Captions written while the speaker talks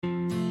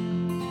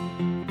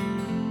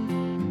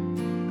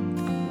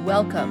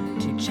Welcome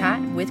to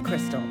Chat with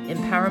Crystal,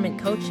 empowerment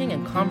coaching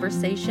and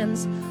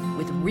conversations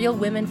with real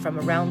women from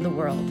around the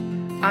world.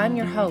 I'm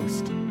your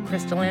host,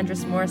 Crystal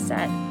Andrus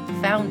Morissette,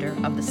 founder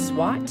of the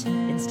SWAT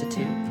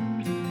Institute.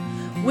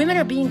 Women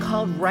are being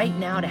called right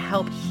now to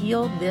help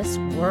heal this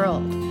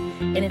world.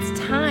 And it's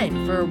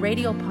time for a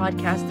radio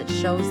podcast that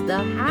shows the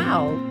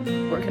how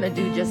we're going to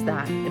do just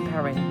that,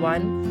 empowering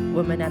one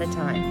woman at a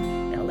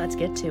time. Now let's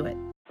get to it.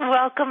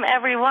 Welcome,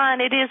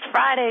 everyone. It is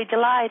Friday,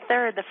 July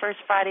 3rd, the first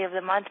Friday of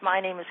the month. My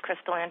name is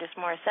Crystal Andrus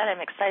Morissette.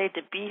 I'm excited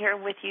to be here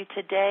with you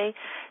today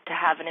to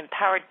have an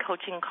empowered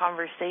coaching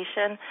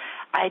conversation.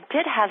 I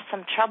did have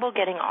some trouble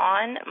getting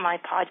on my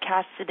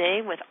podcast today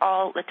with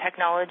all the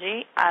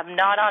technology. I'm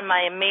not on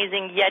my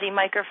amazing Yeti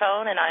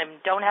microphone, and I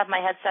don't have my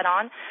headset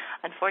on.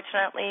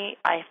 Unfortunately,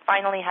 I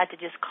finally had to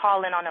just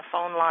call in on a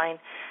phone line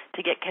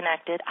to get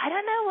connected. I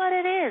don't know what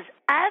it is.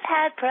 I've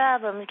had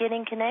problems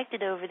getting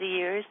connected over the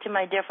years to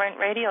my different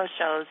radio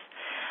shows.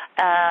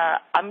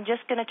 I'm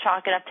just going to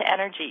chalk it up to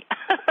energy.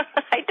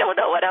 I don't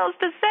know what else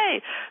to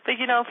say. But,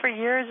 you know, for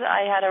years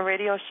I had a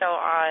radio show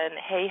on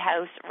Hay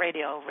House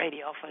Radio,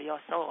 Radio for Your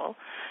Soul.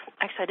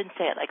 Actually, I didn't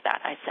say it like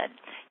that. I said,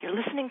 you're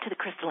listening to the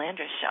Crystal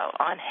Andrus Show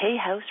on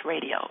Hay House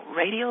Radio,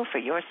 Radio for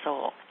Your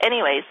Soul.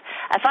 Anyways,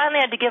 I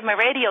finally had to give my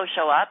radio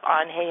show up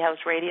on Hay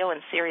House Radio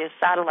and Sirius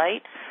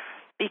Satellite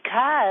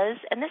because,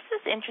 and this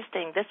is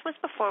interesting, this was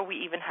before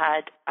we even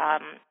had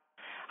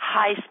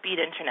high-speed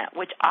internet,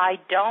 which I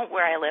don't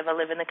where I live. I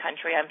live in the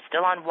country. I'm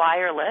still on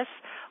wireless,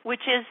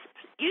 which is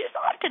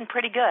often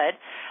pretty good,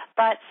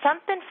 but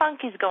something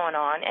funky's going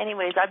on.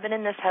 Anyways, I've been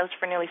in this house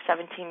for nearly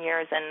 17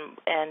 years, and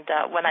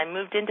when I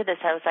moved into this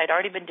house, I'd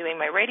already been doing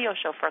my radio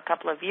show for a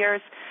couple of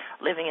years,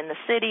 living in the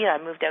city. I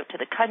moved out to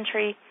the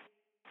country,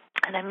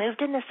 and I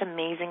moved in this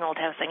amazing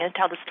old house. I'm going to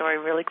tell the story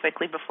really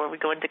quickly before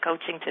we go into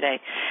coaching today,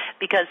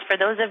 because for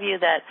those of you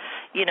that,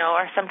 you know,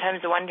 are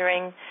sometimes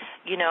wondering,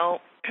 you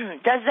know,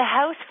 does the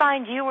house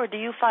find you or do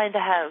you find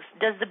the house?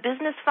 Does the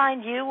business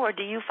find you or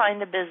do you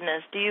find the business?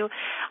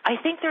 I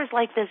think there's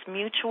like this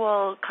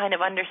mutual kind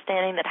of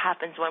understanding that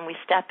happens when we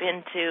step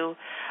into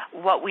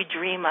what we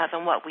dream of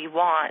and what we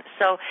want.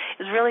 So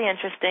it was really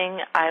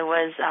interesting. I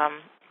was,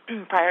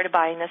 prior to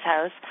buying this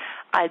house,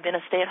 I'd been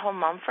a stay-at-home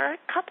mom for a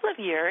couple of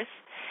years.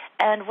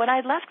 And when I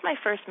left my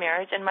first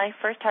marriage, and my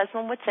first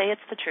husband would say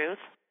it's the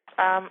truth,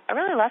 I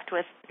really left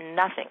with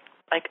nothing.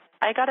 Like,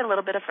 I got a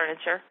little bit of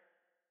furniture.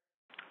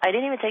 I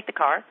didn't even take the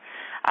car.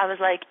 I was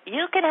like,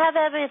 you can have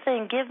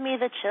everything. Give me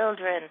the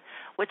children,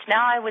 which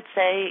now I would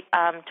say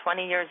 20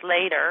 years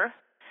later,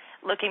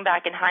 looking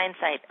back in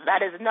hindsight, that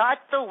is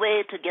not the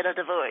way to get a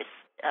divorce.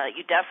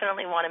 You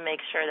definitely want to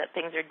make sure that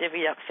things are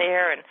divvied up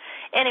fair. And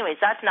anyways,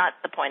 that's not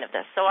the point of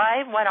this. So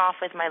I went off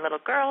with my little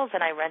girls,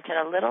 and I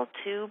rented a little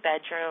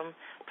 2-bedroom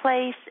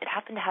place. It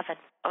happened to have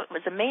it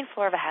was the main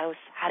floor of a house,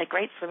 had a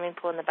great swimming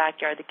pool in the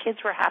backyard. The kids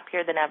were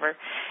happier than ever.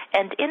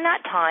 And in that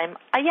time,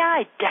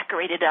 I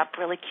decorated it up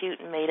really cute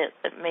and made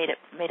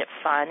it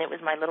fun. It was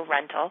my little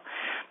rental.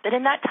 But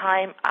in that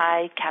time,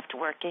 I kept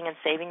working and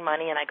saving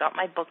money, and I got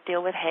my book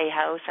deal with Hay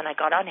House, and I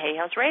got on Hay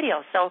House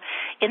Radio. So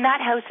in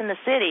that house in the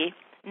city,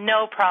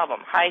 no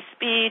problem. High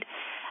speed.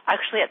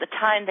 Actually, at the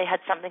time, they had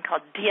something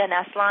called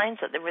DNS lines.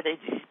 So there were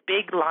these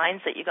big lines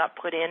that you got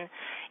put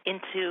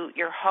into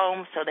your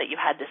home so that you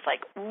had this, like,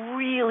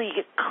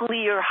 really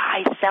clear,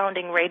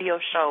 high-sounding radio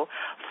show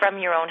from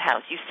your own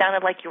house. You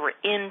sounded like you were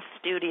in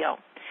studio.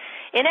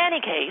 In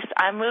any case,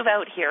 I move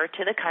out here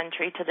to the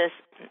country, to this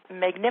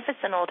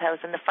magnificent old house.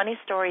 And the funny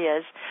story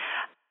is,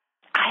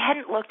 I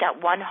hadn't looked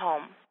at one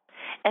home.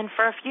 And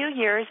for a few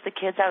years, the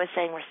kids, I was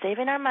saying, we're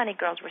saving our money,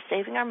 girls. We're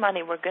saving our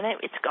money.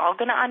 It's all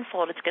going to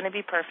unfold. It's going to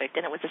be perfect.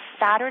 And it was a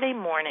Saturday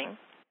morning,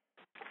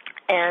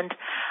 and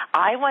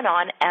I went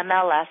on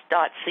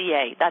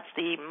MLS.ca. That's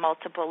the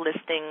multiple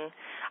listing.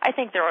 I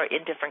think there are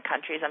in different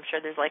countries. I'm sure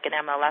there's like an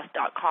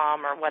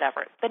MLS.com or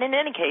whatever. But in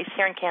any case,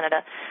 here in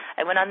Canada,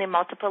 I went on the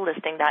multiple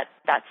listing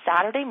that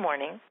Saturday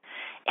morning,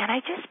 and I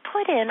just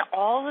put in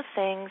all the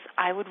things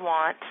I would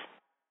want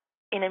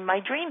in my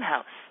dream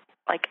house.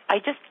 Like, I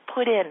just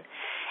put in.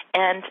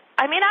 And,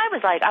 I mean, I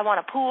was like, I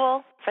want a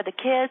pool for the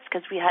kids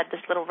because we had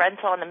this little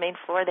rental on the main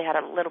floor. They had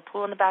a little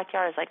pool in the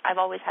backyard. I was like, I've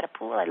always had a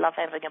pool. I love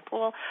having a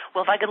pool.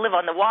 Well, if I could live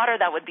on the water,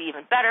 that would be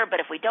even better. But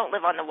if we don't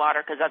live on the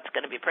water, because that's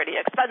going to be pretty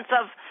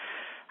expensive,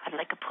 I'd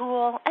like a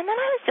pool. And then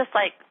I was just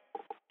like,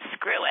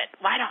 screw it.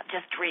 Why not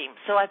just dream?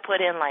 So I put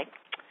in, like,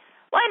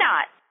 why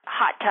not?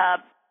 Hot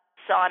tub,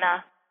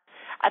 sauna.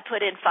 I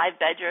put in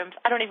 5 bedrooms.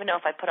 I don't even know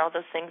if I put all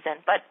those things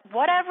in. But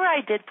whatever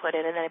I did put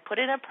in, and then I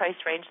put in a price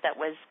range that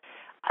was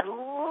a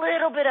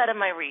little bit out of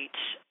my reach.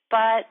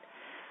 But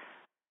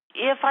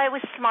if I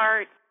was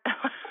smart,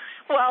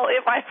 well,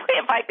 if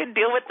I could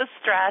deal with the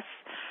stress,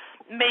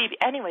 maybe.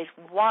 Anyways,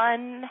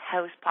 one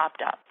house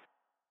popped up.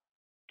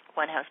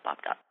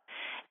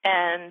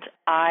 And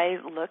I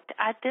looked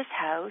at this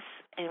house,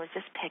 and it was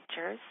just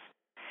pictures.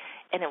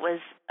 And it was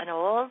an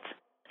old...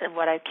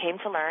 What I came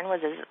to learn was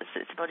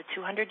it's about a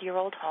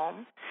 200-year-old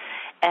home,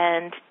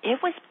 and it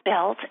was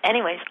built.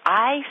 Anyways,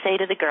 I say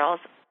to the girls,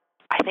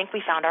 I think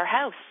we found our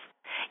house.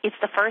 It's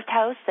the first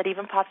house that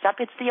even pops up.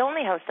 It's the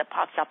only house that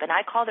pops up. And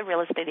I call the real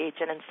estate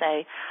agent and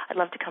say, I'd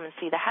love to come and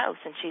see the house.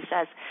 And she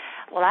says,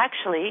 well,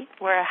 actually,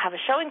 we have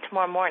a showing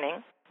tomorrow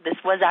morning. This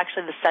was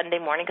actually the Sunday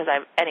morning because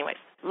anyways,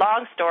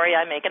 long story.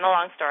 I'm making a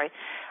long story.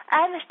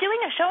 I'm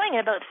doing a showing in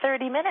about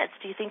 30 minutes.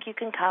 Do you think you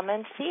can come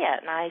and see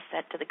it? And I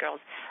said to the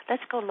girls,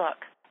 let's go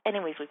look.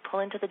 Anyways, we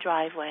pull into the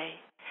driveway.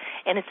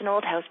 And it's an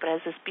old house, but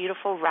it has this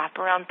beautiful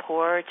wraparound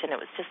porch, and it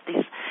was just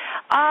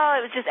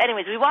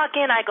anyways, we walk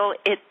in, I go,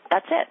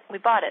 that's it, we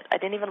bought it. I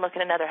didn't even look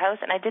at another house,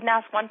 and I didn't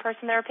ask one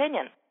person their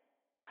opinion.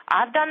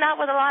 I've done that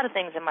with a lot of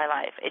things in my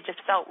life. It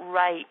just felt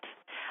right.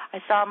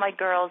 I saw my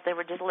girls, they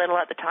were just little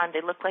at the time,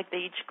 they looked like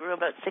they each grew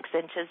about 6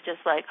 inches,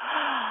 just like,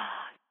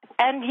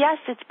 and yes,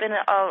 it's been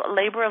a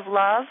labor of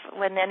love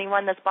when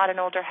anyone that's bought an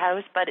older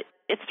house, but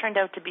it's turned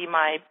out to be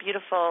my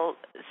beautiful,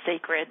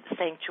 sacred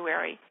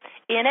sanctuary.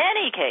 In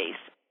any case,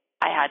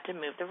 I had to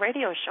move the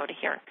radio show to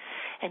here.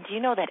 And do you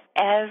know that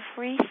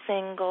every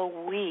single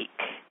week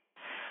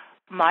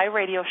my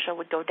radio show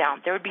would go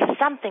down? There would be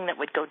something that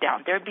would go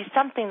down. There would be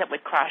something that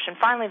would crash. And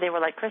finally they were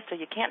like, Crystal,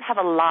 you can't have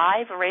a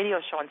live radio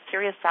show on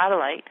Sirius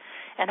Satellite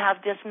and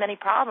have this many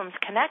problems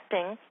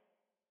connecting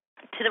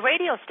to the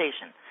radio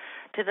station.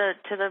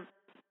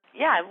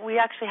 We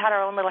actually had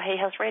our own little Hay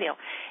House radio.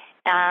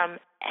 And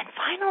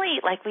finally,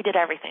 we did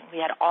everything.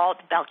 We had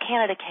Bell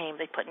Canada came.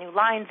 They put new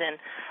lines in.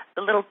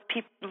 My little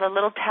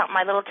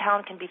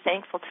town can be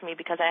thankful to me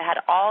because I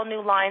had all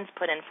new lines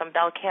put in from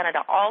Bell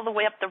Canada all the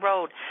way up the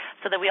road,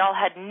 so that we all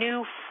had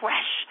new,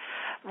 fresh,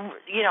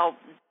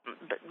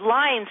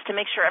 lines to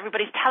make sure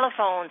everybody's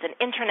telephones and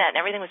internet and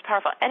everything was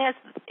powerful. And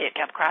it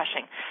kept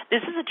crashing.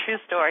 This is a true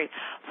story.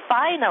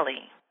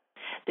 Finally,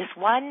 this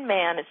one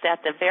man is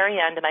at the very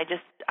end, and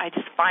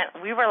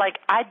we were like,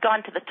 I'd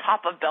gone to the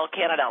top of Bell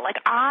Canada.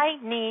 I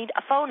need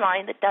a phone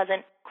line that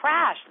doesn't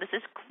crash. This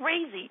is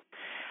crazy.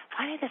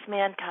 Finally, this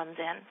man comes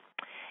in,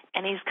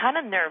 and he's kind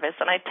of nervous.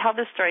 And I tell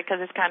this story because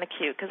it's kind of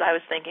cute, because I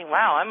was thinking,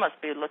 wow, I must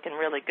be looking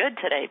really good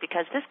today,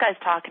 because this guy's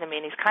talking to me,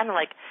 and he's kind of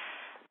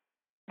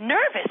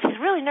nervous. He's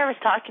really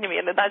nervous talking to me,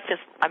 and that's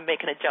just, I'm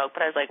making a joke,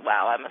 but I was like,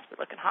 wow, I must be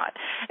looking hot.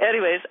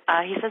 Anyways,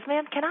 he says,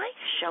 ma'am, can I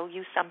show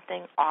you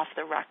something off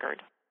the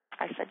record?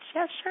 I said,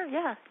 yeah, sure,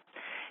 yeah.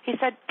 He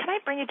said, can I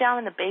bring you down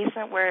in the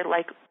basement where,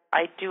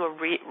 I do a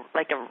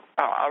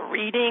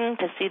reading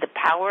to see the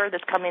power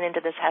that's coming into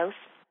this house?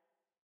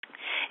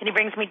 And he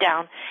brings me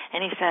down,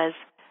 and he says,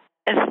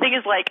 and the thing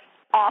is,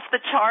 off the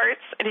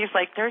charts, and he's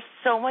like, there's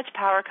so much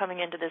power coming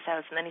into this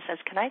house. And then he says,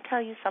 can I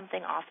tell you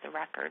something off the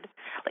record?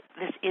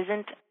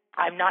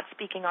 I'm not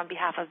speaking on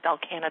behalf of Bell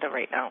Canada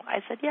right now.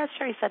 I said, yeah,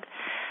 sure. He said,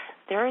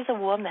 there is a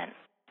woman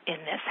in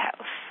this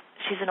house.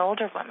 She's an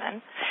older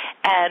woman.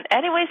 And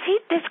anyways, he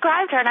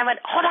described her, and I went,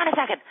 hold on a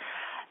second.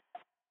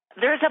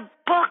 There's a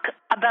book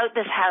about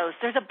this house.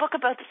 There's a book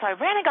about this. So I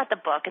ran and got the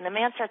book, and the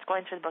man starts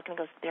going through the book, and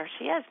he goes, there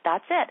she is.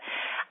 That's it.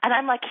 And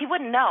I'm like, he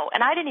wouldn't know.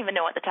 And I didn't even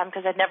know at the time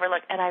because I'd never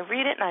looked. And I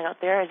read it, and I go,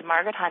 there is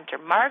Margaret Hunter.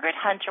 Margaret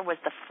Hunter was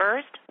the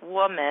first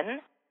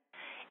woman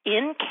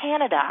in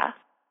Canada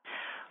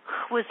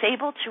who was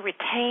able to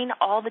retain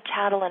all the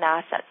chattel and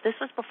assets. This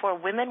was before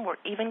women were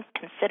even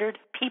considered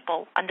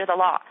people under the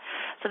law.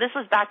 So this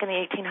was back in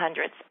the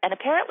 1800s. And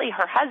apparently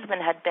her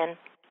husband had been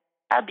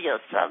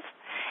abusive,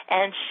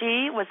 and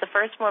she was the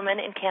first woman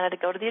in Canada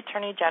to go to the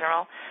Attorney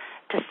General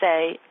to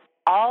say,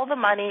 all the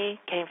money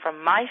came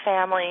from my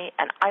family,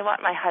 and I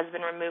want my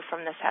husband removed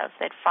from this house.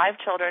 They had 5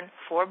 children,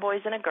 4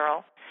 boys and a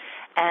girl,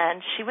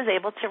 and she was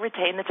able to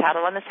retain the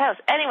chattel on this house.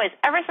 Anyways,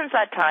 ever since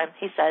that time,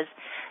 he says,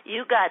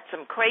 you got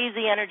some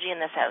crazy energy in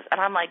this house. And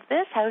I'm like,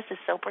 this house is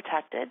so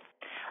protected.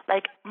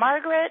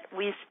 Margaret,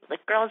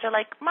 girls are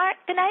like,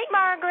 good night,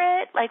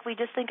 Margaret. We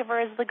just think of her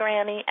as the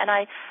granny. And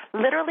I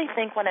literally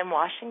think when I'm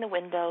washing the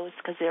windows,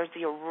 because there's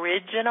the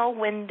original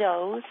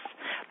windows,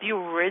 the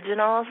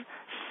original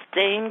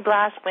stained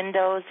glass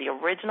windows, the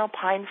original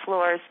pine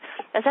floors,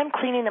 as I'm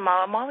cleaning them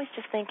all, I'm always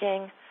just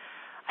thinking,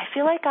 I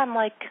feel like I'm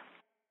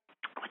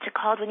what's it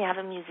called when you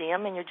have a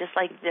museum and you're just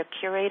the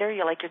curator?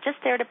 You're just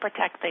there to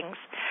protect things.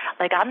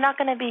 I'm not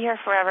going to be here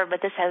forever,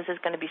 but this house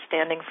is going to be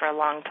standing for a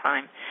long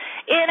time.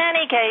 In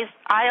any case,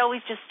 I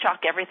always just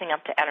chalk everything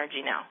up to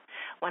energy now.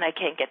 When I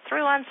can't get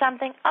through on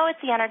something,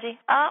 it's the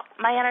energy. Oh,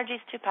 my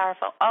energy's too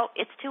powerful. Oh,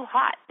 it's too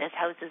hot. This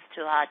house is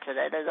too hot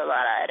today. There's a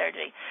lot of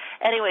energy.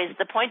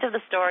 Anyways, the point of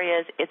the story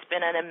is it's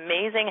been an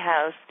amazing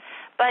house.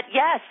 But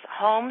yes,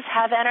 homes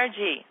have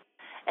energy.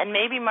 And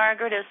maybe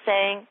Margaret is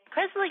saying,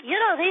 Crystal, you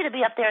don't need to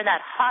be up there in that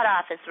hot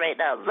office right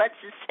now. Let's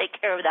just take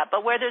care of that.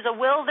 But where there's a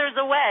will, there's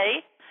a way.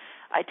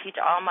 I teach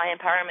all my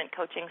empowerment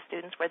coaching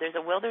students, where there's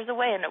a will, there's a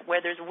way. And where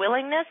there's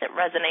willingness, it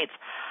resonates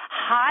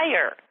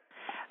higher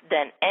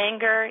than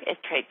anger.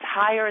 It creates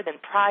higher than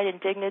pride and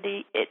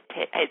dignity. It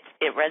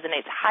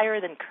resonates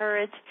higher than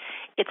courage.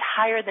 It's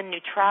higher than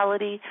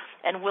neutrality.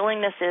 And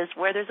willingness is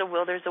where there's a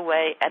will, there's a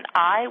way. And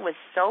I was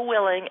so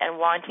willing and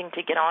wanting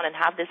to get on and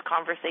have this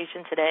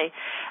conversation today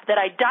that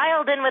I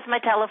dialed in with my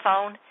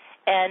telephone.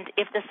 And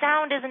if the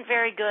sound isn't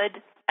very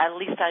good, at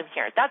least I'm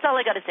here. That's all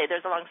I got to say.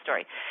 There's a long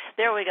story.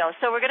 There we go.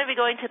 So we're going to be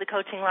going to the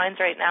coaching lines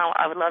right now.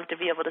 I would love to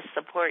be able to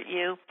support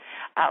you.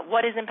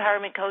 What is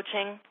empowerment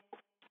coaching?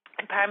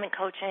 Empowerment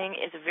coaching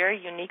is a very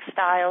unique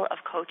style of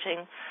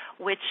coaching,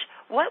 which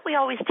what we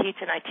always teach,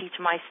 and I teach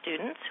my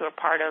students who are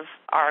part of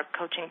our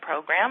coaching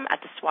program at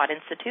the SWAT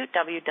Institute,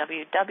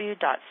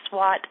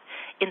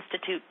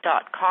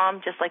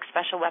 www.swatinstitute.com, just like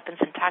Special Weapons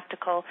and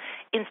Tactical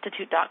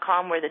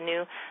Institute.com, we're the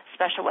new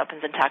Special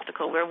Weapons and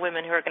Tactical. We're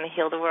women who are going to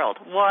heal the world,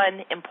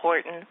 one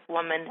important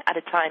woman at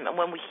a time. And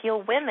when we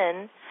heal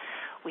women,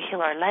 we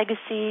heal our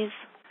legacies,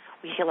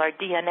 we heal our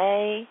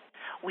DNA,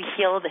 we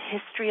heal the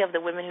history of the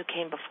women who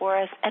came before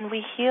us, and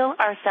we heal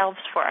ourselves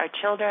for our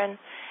children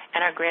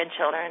and our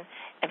grandchildren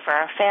and for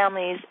our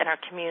families and our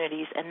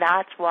communities. And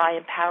that's why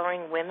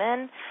empowering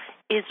women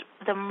is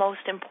the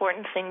most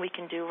important thing we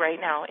can do right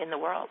now in the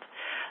world.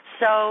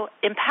 So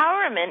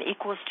empowerment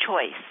equals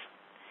choice.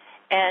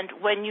 And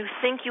when you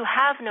think you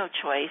have no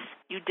choice,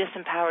 you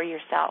disempower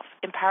yourself.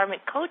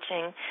 Empowerment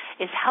coaching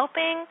is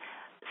helping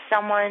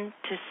someone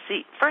to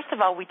see, first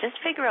of all, we just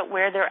figure out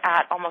where they're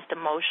at almost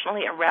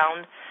emotionally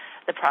around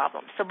the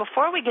problem. So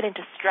before we get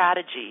into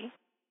strategy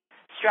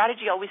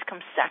always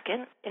comes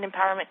second in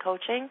empowerment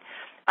coaching.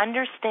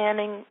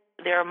 Understanding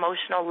their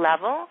emotional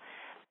level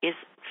is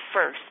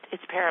first.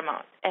 It's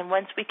paramount. And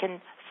once we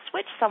can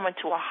switch someone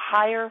to a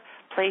higher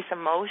place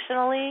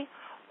emotionally,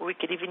 or we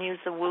could even use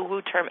the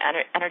woo-woo term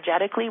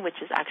energetically,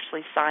 which is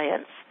actually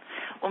science,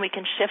 when we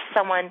can shift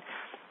someone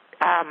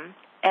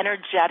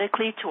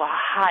energetically to a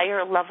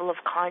higher level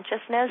of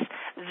consciousness,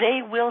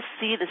 they will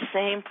see the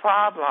same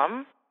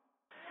problem,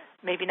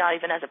 maybe not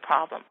even as a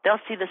problem.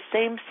 They'll see the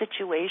same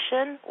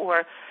situation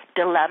or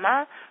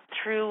dilemma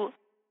through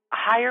a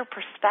higher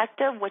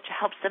perspective, which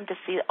helps them to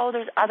see, oh,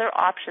 there's other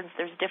options,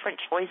 there's different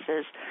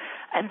choices.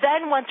 And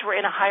then once we're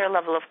in a higher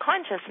level of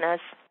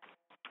consciousness,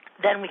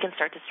 then we can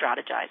start to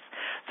strategize.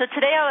 So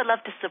today I would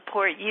love to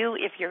support you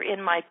if you're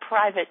in my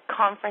private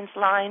conference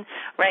line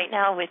right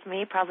now with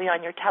me, probably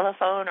on your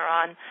telephone or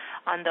on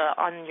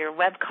your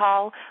web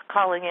call,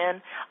 calling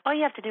in. All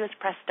you have to do is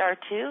press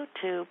 *2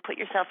 to put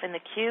yourself in the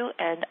queue,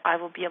 and I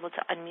will be able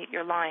to unmute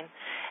your line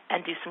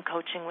and do some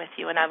coaching with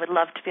you, and I would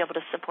love to be able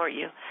to support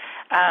you.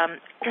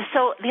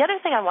 So the other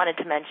thing I wanted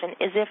to mention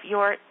is if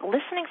you're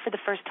listening for the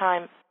first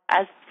time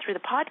through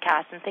the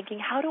podcast and thinking,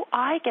 how do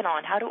I get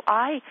on? How do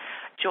I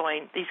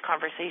join these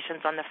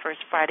conversations on the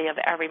first Friday of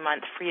every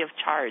month free of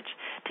charge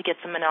to get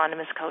some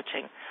anonymous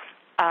coaching?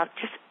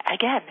 Just,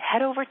 again,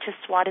 head over to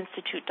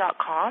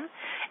SWATinstitute.com,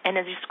 and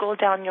as you scroll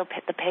down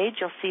the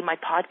page, you'll see my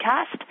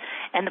podcast,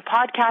 and the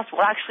podcast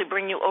will actually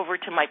bring you over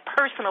to my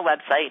personal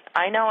website.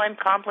 I know I'm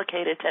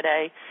complicated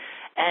today,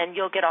 and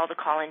you'll get all the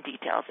call-in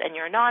details. And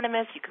you're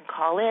anonymous. You can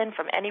call in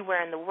from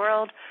anywhere in the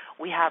world.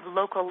 We have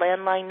local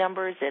landline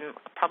numbers in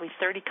probably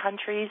 30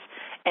 countries.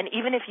 And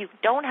even if you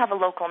don't have a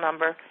local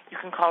number, you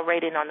can call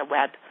right in on the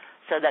web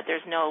so that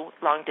there's no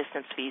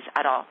long-distance fees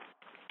at all.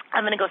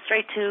 I'm going to go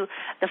straight to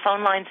the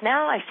phone lines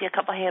now. I see a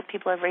couple of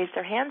people have raised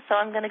their hands, so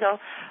I'm going to go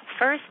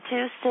first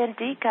to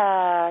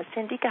Sandika.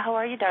 Sandika, how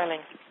are you,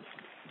 darling?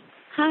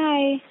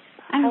 Hi.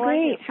 I'm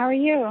great. How are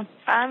you?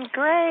 I'm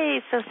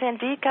great. So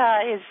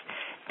Sandika is...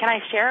 Can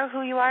I share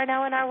who you are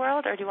now in our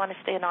world, or do you want to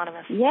stay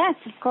anonymous? Yes,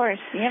 of course.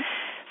 Yep.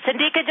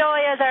 Sandika Joy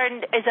is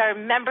our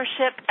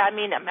mentorship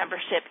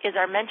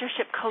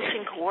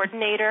coaching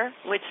coordinator,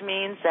 which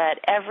means that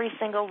every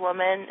single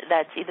woman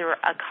that's either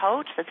a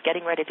coach that's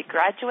getting ready to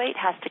graduate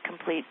has to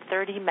complete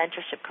 30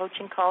 mentorship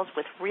coaching calls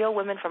with real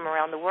women from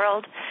around the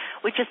world,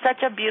 which is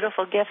such a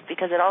beautiful gift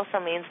because it also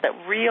means that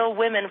real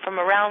women from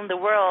around the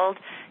world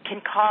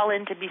can call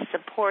in to be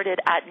supported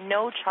at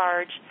no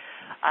charge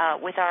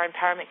with our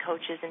empowerment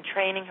coaches in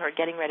training who are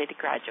getting ready to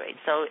graduate.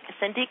 So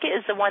Sandika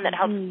is the one that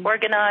helps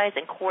organize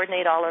and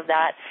coordinate all of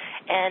that.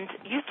 And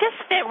you just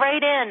fit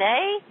right in,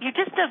 eh? You're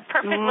just a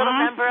perfect little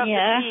member of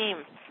the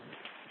team.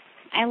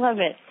 I love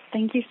it.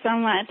 Thank you so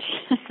much.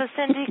 So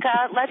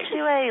Sandika, let's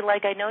do I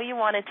know you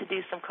wanted to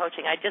do some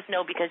coaching. I just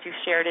know because you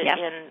shared it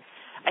in,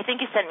 I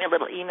think you sent me a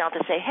little email to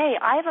say, hey,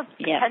 I have a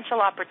potential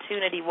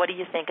opportunity. What do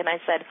you think? And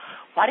I said,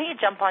 why don't you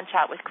jump on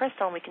chat with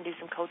Crystal and we can do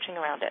some coaching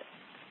around it.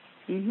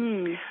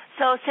 Mm-hmm.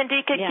 So,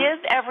 Sandika,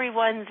 give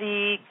everyone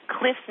the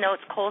Cliff's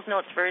Notes, Cole's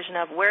Notes version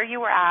of where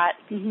you were at,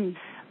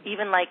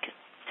 even like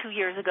 2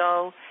 years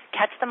ago.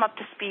 Catch them up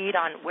to speed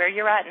on where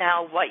you're at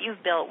now, what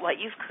you've built, what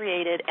you've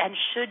created, and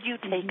should you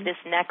take this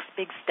next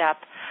big step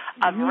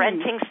of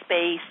renting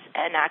space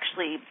and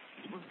actually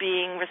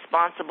being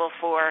responsible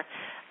for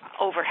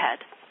overhead.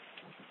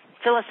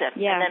 Fill us in,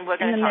 and then we're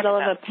going to talk about in the middle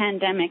of a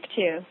pandemic,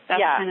 too. That's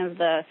kind of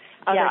the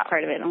other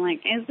part of it. I'm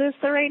like, is this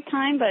the right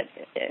time? But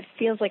it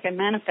feels like I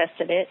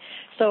manifested it.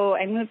 So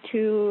I moved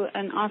to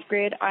an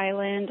off-grid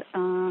island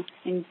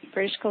in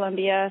British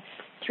Columbia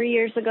 3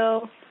 years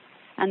ago,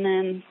 and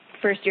then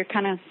first year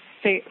kind of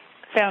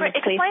found a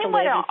place to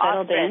live and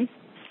settled in.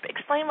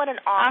 Explain what an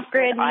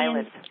off-grid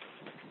island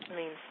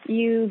means.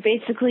 You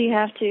basically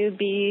have to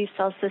be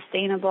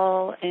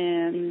self-sustainable,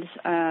 and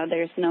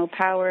there's no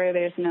power,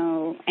 there's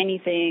no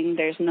anything,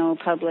 there's no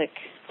public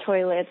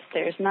toilets,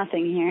 there's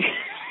nothing here.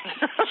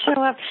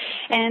 show up.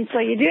 And so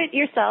you do it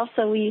yourself.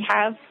 So we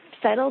have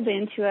settled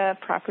into a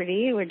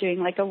property. We're doing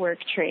like a work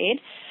trade.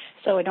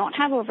 So I don't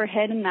have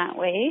overhead in that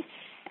way.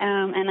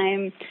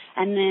 And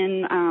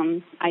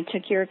then I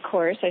took your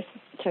course. I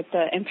took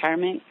the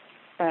empowerment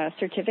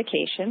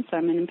certification, so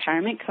I'm an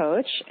empowerment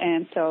coach,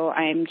 and so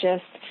I'm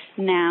just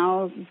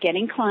now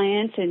getting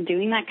clients and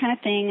doing that kind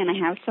of thing, and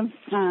I have some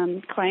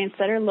clients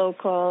that are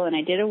local, and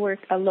I did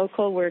a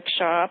local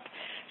workshop,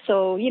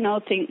 so,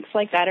 things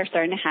like that are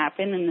starting to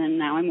happen, and then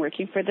now I'm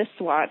working for the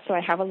SWAT, so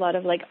I have a lot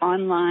of,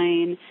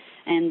 online,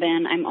 and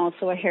then I'm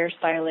also a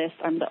hairstylist.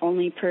 I'm the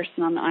only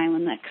person on the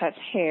island that cuts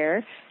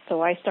hair,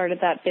 so I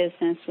started that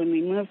business when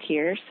we moved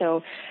here,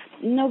 so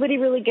nobody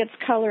really gets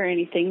color or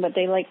anything, but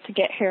they like to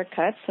get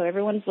haircuts, so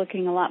everyone's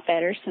looking a lot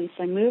better since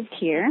I moved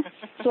here.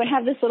 So I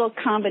have this little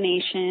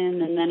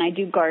combination, and then I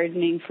do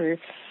gardening for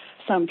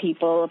some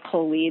people,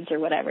 pull weeds or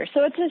whatever.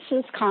 So it's just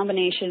this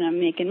combination of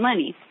making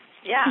money.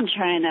 Yeah. I'm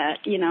trying to,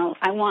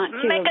 I want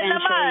to making eventually the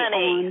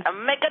money.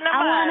 I'm making the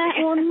money. I want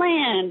to own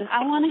land.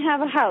 I want to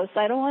have a house.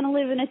 I don't want to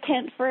live in a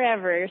tent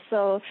forever.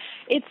 So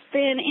it's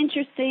been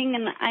interesting,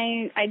 and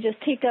I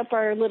just take up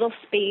our little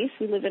space.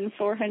 We live in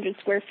 400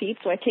 square feet,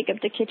 so I take up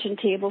the kitchen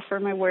table for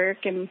my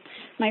work, and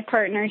my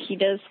partner, he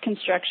does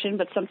construction,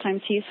 but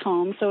sometimes he's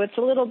home. So it's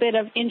a little bit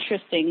of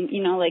interesting,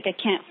 I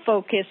can't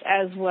focus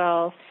as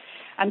well.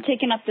 I'm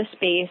taking up the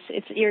space.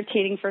 It's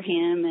irritating for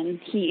him,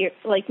 and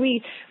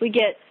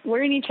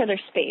we're in each other's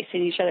space,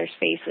 in each other's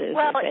faces.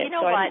 Well, you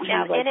know so what?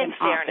 And in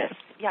fairness,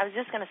 I was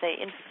just going to say,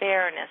 in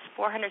fairness,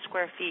 400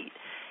 square feet,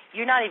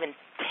 you're not even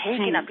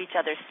taking up each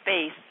other's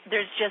space.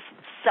 There's just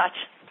such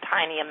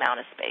tiny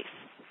amount of space.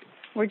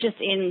 We're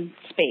just in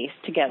space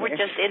together. We're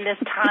just in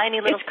this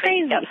tiny little it's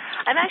space. Crazy.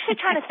 I'm actually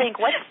trying to think,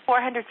 what's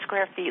 400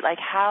 square feet?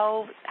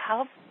 How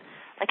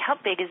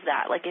big is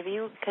that? If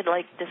you could,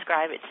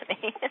 describe it to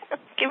me.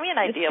 Give me an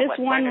idea of what.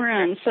 It's just one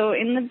room. So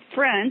in the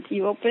front,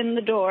 you open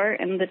the door,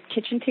 and the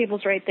kitchen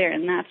table's right there,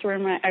 and that's where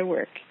I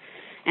work.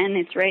 And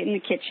it's right in the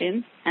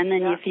kitchen. And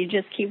then if you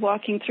just keep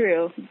walking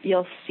through,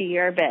 you'll see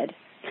our bed.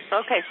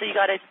 Okay, so you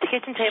got a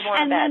kitchen table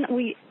and a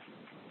bed.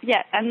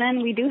 And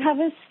then we do have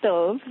a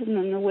stove, and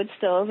then the wood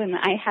stove, and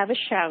I have a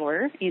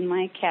shower in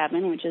my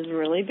cabin, which is a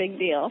really big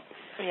deal.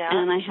 Yeah.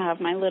 And I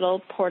have my little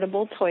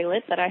portable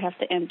toilet that I have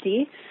to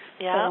empty.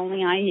 That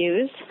only I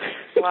use.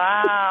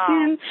 Wow.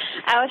 And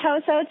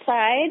outhouse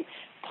outside,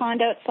 pond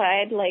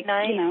outside,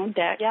 nice.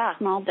 Deck,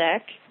 small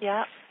deck.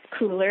 Yeah.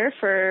 Cooler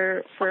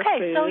for food.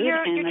 Okay, so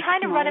you're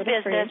trying to run a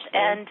business, fridge,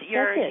 and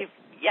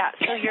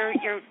so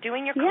you're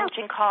doing your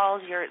coaching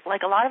calls. You're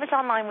a lot of it's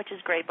online, which is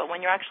great, but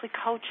when you're actually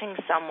coaching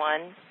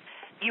someone,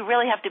 you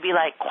really have to be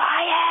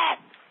quiet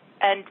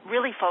and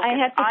really focus. I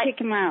have to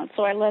kick him out,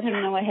 so I let him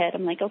know ahead.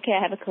 I'm like, okay,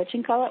 I have a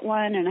coaching call at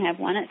 1, and I have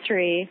one at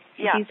 3.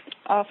 Yeah. He's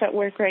off at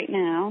work right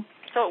now.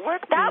 So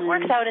works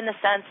out in the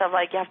sense of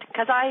you have to,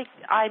 because I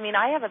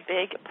have a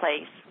big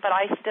place, but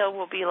I still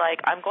will be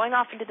I'm going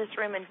off into this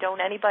room, and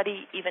don't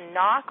anybody even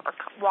knock or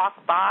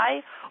walk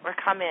by or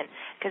come in,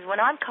 because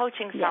when I'm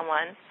coaching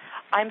someone,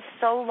 I'm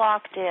so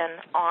locked in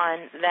on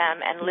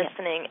them and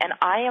listening, and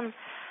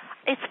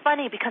it's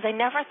funny because I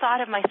never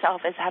thought of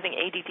myself as having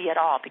ADD at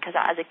all, because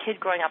as a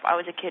kid growing up, I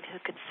was a kid who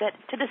could sit,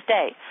 to this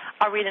day,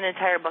 I'll read an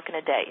entire book in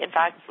a day. In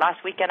fact, last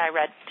weekend I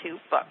read two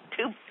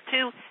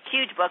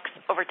huge books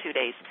over 2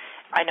 days.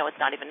 I know it's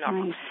not even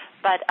normal.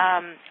 But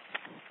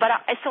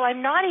so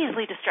I'm not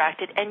easily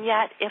distracted, and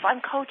yet if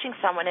I'm coaching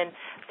someone and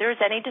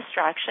there's any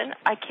distraction,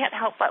 I can't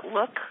help but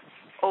look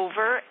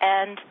over,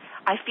 and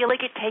I feel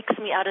like it takes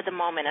me out of the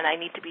moment, and I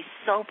need to be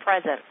so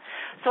present.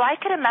 So I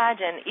could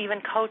imagine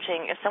even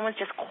coaching, if someone's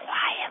just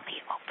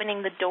quietly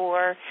opening the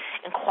door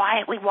and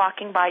quietly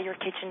walking by your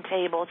kitchen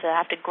table to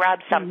have to grab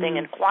something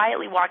and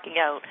quietly walking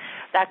out,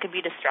 that could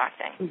be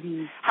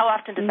distracting. How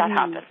often does that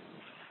happen?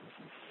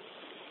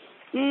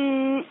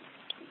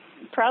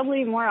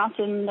 Probably more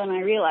often than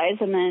I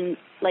realize. And then,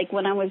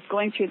 when I was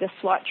going through the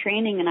SWAT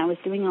training and I was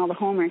doing all the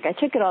homework, I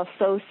took it all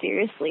so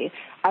seriously.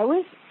 I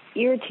was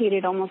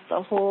irritated almost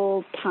the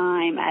whole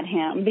time at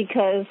him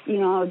because,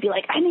 I would be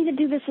like, I need to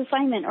do this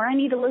assignment, or I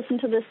need to listen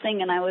to this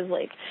thing. And I was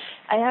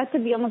I had to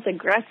be almost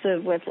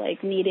aggressive with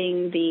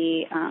needing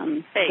the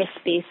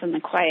space and the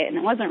quiet. And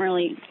it wasn't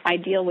really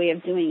ideal way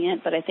of doing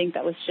it, but I think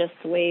that was just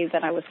the way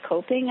that I was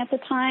coping at the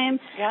time.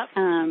 Yep.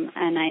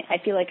 And I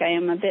feel like I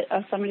am a bit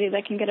of somebody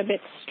that can get a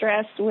bit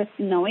stressed with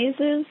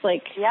noises.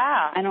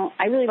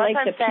 I really like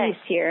the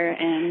peace here.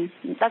 And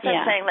that's what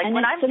I'm saying. And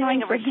when I'm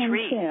doing a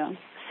retreat, too.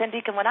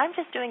 Cindy, when I'm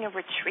just doing a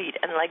retreat,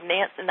 and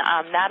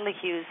Natalie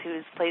Hughes, who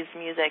plays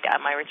music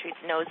at my retreats,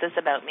 knows this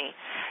about me.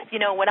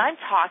 When I'm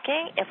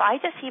talking, if I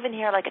just even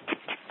hear a tick, tick,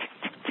 tick,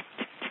 tick,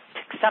 tick,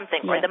 tick,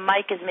 something, or the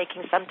mic is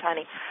making some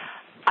tiny,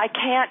 I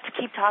can't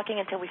keep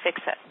talking until we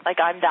fix it.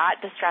 I'm that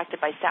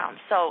distracted by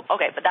sound. So,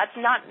 okay, but that's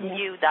not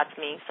you, that's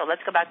me. So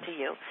let's go back to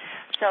you.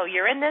 So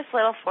you're in this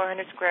little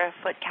 400 square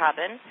foot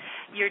cabin.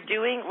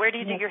 Where do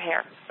you do your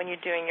hair when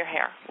you're doing your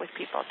hair with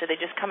people? Do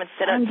they just come and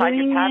sit outside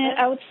your cabin? I'm doing it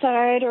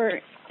outside, or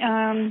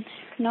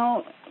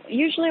no,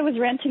 usually I was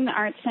renting the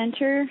art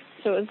center,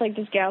 so it was like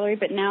this gallery,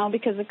 but now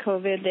because of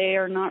COVID, they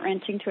are not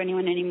renting to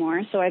anyone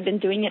anymore. So I've been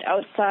doing it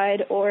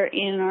outside or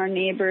in our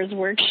neighbor's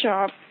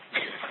workshop.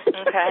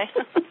 Okay.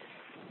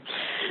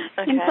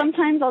 And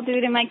sometimes I'll do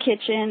it in my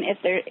kitchen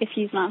if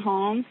he's not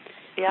home.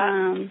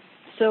 Yeah.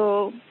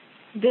 So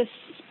this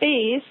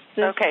space.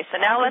 Okay, so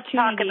now let's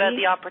talk about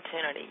the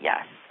opportunity.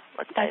 Yes.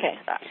 Let's dive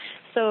into that.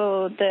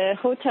 So the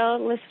hotel,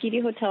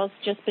 Lesquiti Hotel, has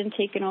just been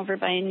taken over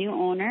by a new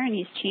owner, and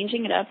he's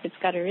changing it up. It's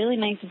got a really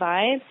nice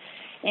vibe.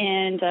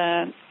 And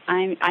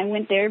I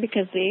went there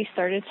because they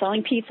started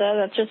selling pizza.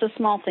 That's just a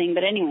small thing.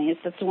 But anyways,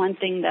 that's one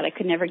thing that I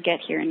could never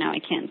get here, and now I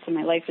can. So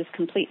my life is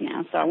complete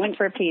now. So I went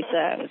for a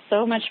pizza. It was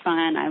so much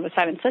fun. I was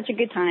having such a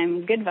good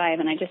time, good vibe.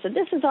 And I just said,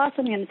 this is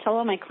awesome. I'm going to tell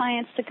all my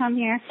clients to come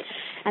here.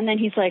 And then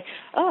he's like,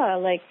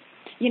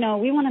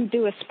 we want to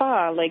do a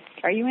spa. Like,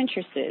 are you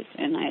interested?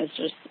 And I was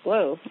just,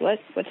 whoa,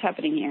 what's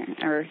happening here?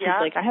 Or he's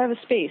like, I have a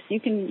space. You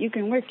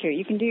can work here.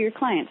 You can do your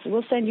clients.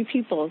 We'll send you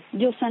people.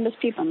 You'll send us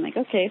people. I'm like,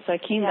 okay. So I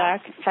came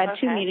back, had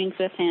 2 meetings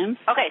with him.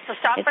 Okay, so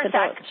stop for a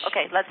sec.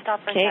 Okay, let's stop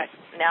for a sec.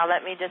 Now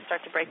let me just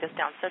start to break this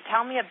down. So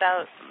tell me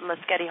about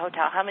Lesquiti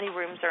Hotel. How many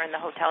rooms are in the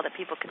hotel that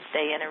people can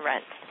stay in and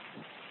rent?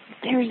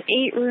 There's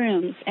 8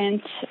 rooms,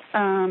 and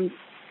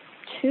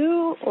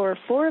 2 or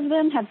 4 of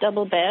them have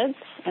double beds,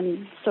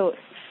 and so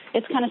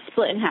it's kind of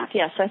split in half.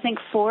 Yeah, so I think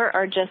 4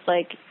 are just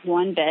like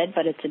one bed,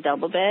 but it's a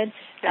double bed,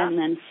 and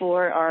then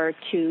 4 are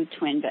 2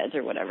 twin beds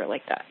or whatever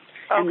like that.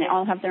 Okay. And they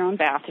all have their own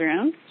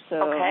bathroom.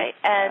 So and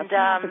that's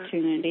an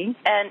opportunity.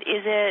 And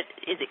is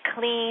it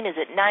clean? Is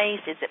it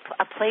nice? Is it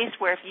a place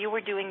where if you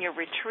were doing your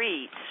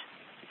retreat,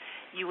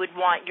 you would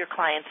want your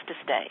clients to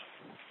stay?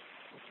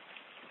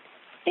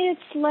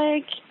 It's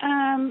like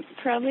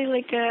probably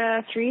like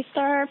a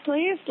 3-star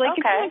place. Like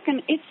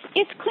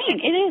it's clean.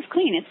 It is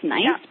clean. It's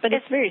nice, but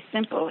it's very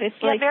simple. It's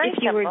like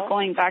if you were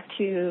going back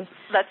to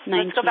let's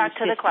go back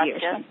to the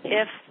question.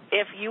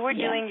 If you were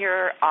doing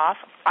your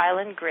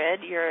off-island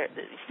grid, your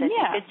City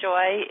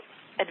Joy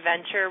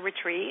adventure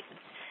retreat,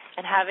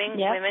 and having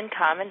women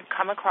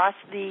come across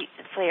the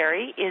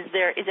ferry, is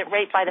it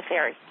right by the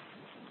ferry?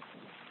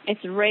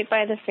 It's right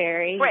by the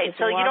ferry. Right,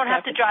 so you don't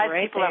have to drive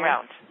people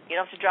around. You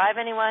don't have to drive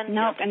anyone.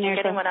 Nope, and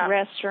there's a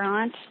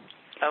restaurant.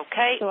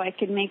 Okay. So I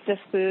could make the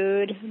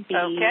food be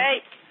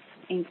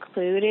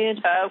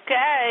included.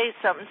 Okay,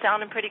 something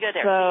sounding pretty good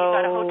there. So you've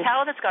got a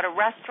hotel that's got a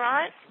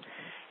restaurant.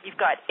 You've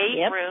got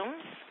 8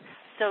 rooms.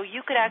 So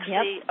you could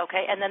actually,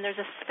 and then there's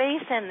a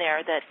space in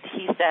there that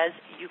he says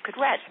you could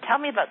rent. Tell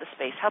me about the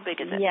space. How big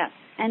is it? Yeah,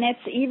 and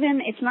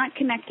it's not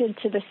connected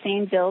to the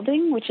same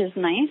building, which is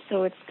nice.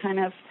 So it's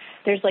kind of,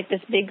 there's like this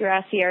big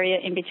grassy area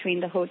in between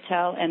the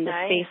hotel and the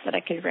space that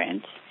I could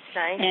rent.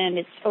 Nice. And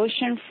it's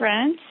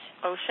oceanfront.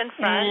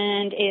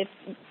 Oceanfront.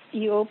 And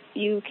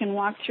you can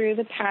walk through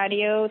the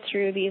patio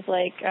through these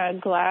like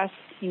glass,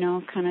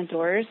 kind of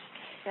doors.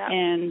 Yeah.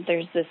 And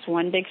there's this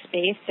one big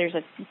space. There's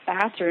a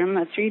bathroom,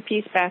 a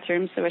 3-piece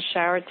bathroom, so a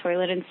shower,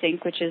 toilet, and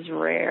sink, which is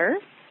rare.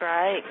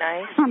 Right,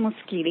 nice. On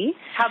Lesquiti.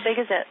 How big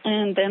is it?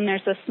 And then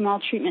there's a small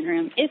treatment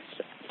room. It's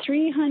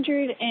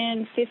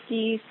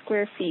 350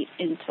 square feet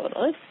in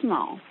total. It's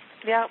small.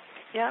 Yep.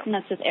 And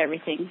that's with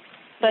everything.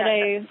 But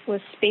I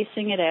was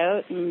spacing it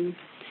out.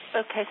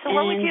 Okay, so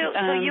what would you?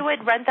 So you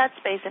would rent that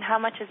space, and how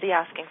much is he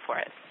asking for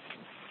it?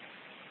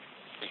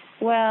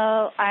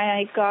 Well,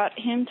 I got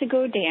him to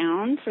go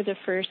down for the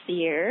first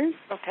year.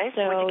 Okay,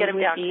 so what did you get him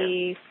down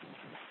to?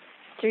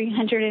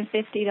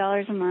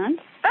 $350 a month.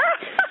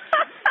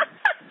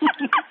 This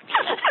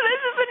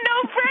is a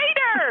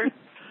no-brainer.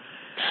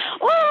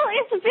 Well,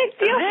 it's a big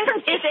deal.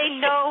 This is a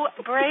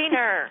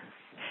no-brainer.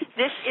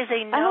 This is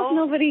a no-brainer. I hope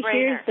nobody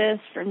hears this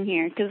from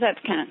here, because that's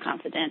kind of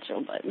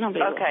confidential, but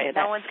nobody will hear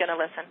that. No one's going to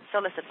listen. So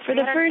listen, for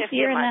the first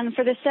year, and then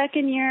for the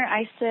second year,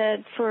 I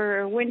said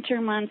for winter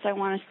months, I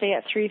want to stay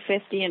at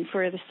 $350, and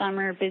for the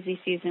summer busy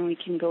season, we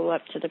can go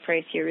up to the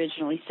price you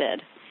originally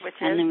said. Which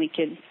is? And then we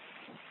could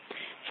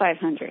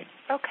 $500.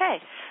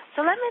 Okay.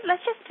 So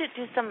let's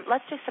do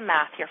some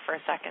math here for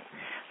a second.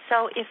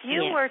 So if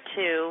you were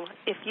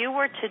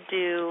to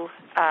do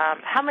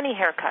how many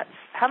haircuts?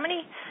 How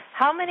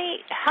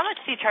much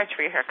do you charge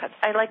for your haircuts?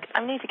 I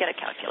need to get a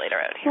calculator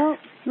out here. Well,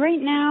 right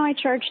now I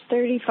charge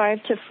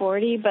 $35 to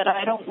 $40, but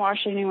I don't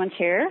wash anyone's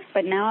hair.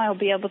 But now I'll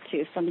be able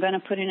to. So I'm going to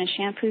put in a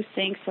shampoo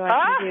sink so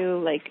I can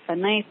do like a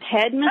nice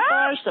head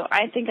massage. So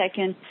I think I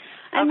can.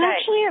 I'm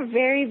actually a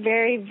very,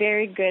 very,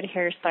 very good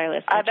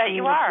hairstylist. I bet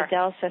you are.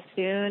 Adele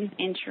Sassoon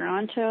in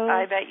Toronto.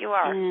 I bet you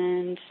are.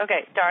 And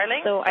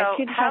darling. So I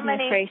could have my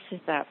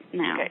prices up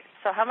now. Okay,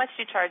 so how much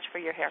do you charge for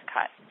your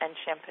haircut and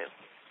shampoo?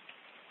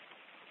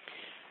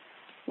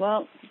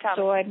 Well,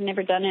 I've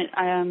never done it.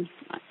 I'm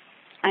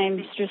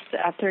just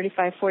at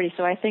 $35.40,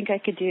 so I think I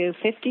could do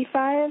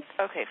 $55.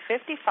 Okay,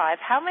 $55.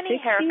 How many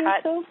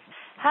haircuts?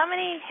 How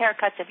many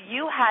haircuts if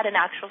you had an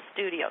actual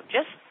studio?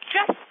 Just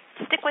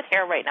stick with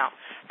hair right now.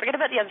 Forget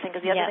about the other thing,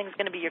 because the other thing is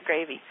going to be your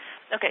gravy.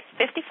 Okay,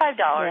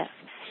 $55,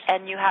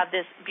 and you have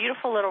this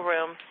beautiful little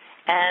room,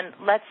 And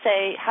let's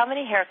say how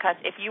many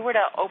haircuts, if you were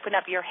to open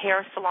up your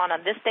hair salon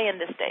on this day and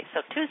this day,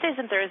 so Tuesdays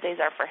and Thursdays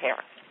are for hair,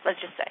 let's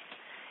just say.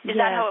 Is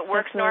that how it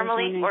works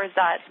normally, or is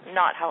that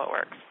not how it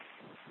works?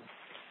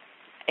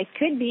 It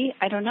could be.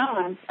 I don't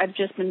know. I've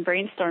just been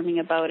brainstorming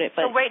about it.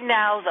 But so right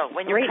now, though,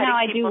 when you're right now,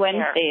 I do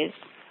Wednesdays.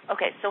 Hair,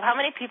 okay, so how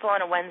many people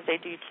on a Wednesday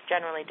do you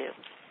generally do?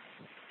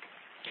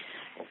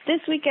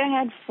 This week I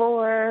had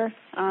 4.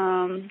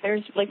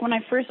 There's when I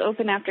first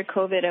opened after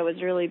COVID, I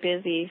was really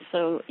busy.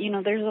 So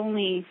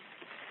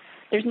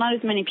there's not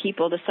as many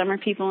people. The summer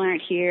people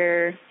aren't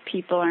here.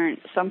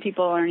 Some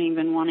people aren't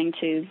even wanting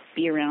to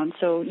be around.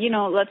 So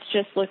let's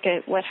just look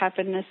at what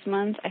happened this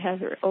month. I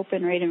have it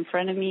open right in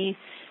front of me.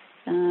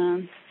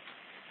 I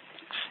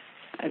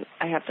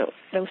have to.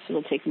 Those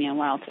will take me a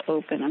while to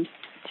open.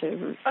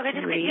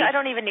 I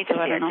don't even need to see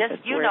it.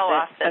 Just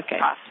off the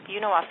cuff. You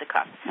know off the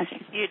cuff.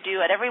 Okay. You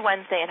do it every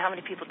Wednesday, and how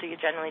many people do you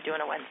generally do on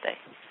a Wednesday?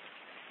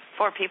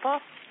 4 people?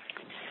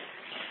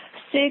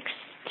 6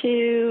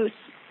 to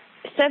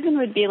 7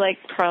 would be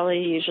probably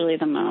usually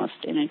the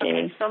most in a day.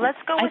 Okay, so let's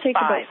go with 5. I take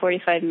about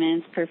 45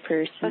 minutes per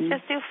person. Let's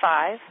just do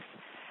 5.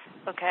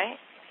 Okay,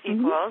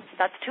 equals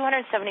that's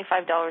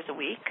 $275 a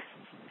week.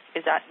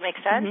 Does that make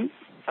sense? Mm-hmm.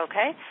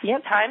 Okay.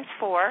 Yep. Times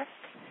 4,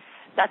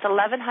 that's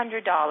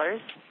 $1,100.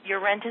 Your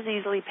rent is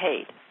easily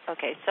paid.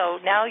 Okay, so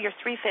now you're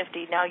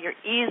 $350. Now you're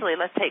easily,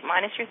 let's take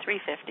minus your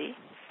 $350.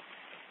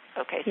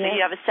 Okay, so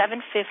you have a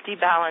 $750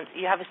 balance.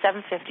 You have a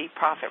 $750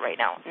 profit right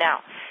now.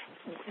 Now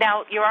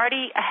you're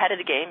already ahead of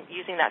the game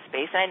using that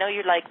space, and I know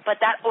you're like, but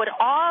that would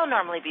all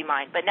normally be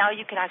mine. But now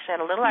you can actually add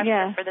a little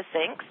extra for the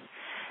sinks.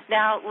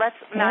 Now let's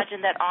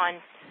imagine that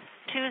on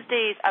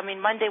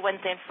Monday,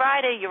 Wednesday, and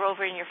Friday, you're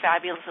over in your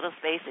fabulous little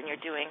space, and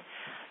you're doing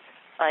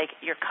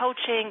your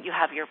coaching, you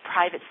have your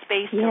private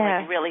space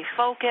to really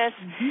focus.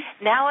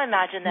 Mm-hmm. Now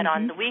imagine that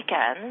on the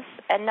weekends,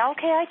 and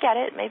okay, I get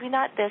it, maybe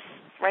not this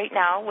right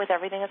now with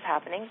everything that's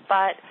happening,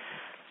 but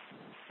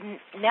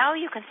now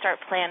you can start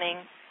planning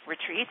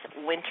retreats,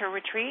 winter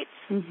retreats,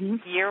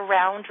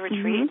 year-round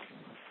retreats.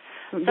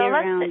 Mm-hmm.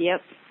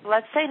 Year-round,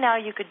 let's say now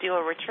you could do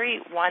a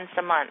retreat once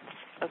a month,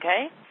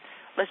 okay?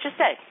 Let's just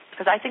say,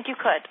 because I think you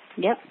could.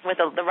 Yep. With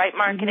the right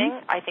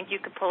marketing, I think you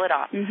could pull it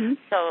off. Mm-hmm.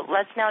 So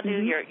let's now do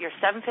your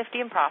 $750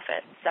 in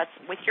profit. That's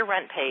with your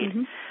rent paid.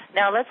 Mm-hmm.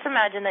 Now let's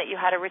imagine that you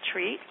had a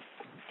retreat,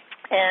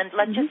 and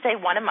let's just say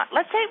one a month.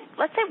 Let's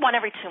say one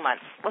every 2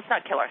 months. Let's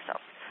not kill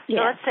ourselves. So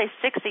let's say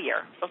 6 a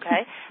year,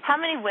 okay? How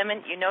many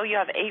women, you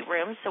have 8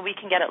 rooms, so we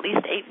can get at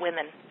least 8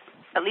 women.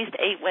 At least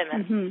 8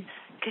 women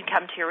can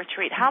come to your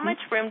retreat. How much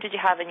room did you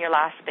have in your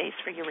last space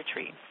for your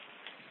retreat?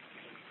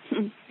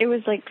 It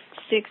was 6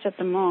 at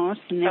the most,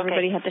 and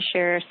everybody had to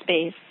share a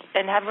space.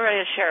 And everybody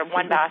had to share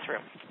one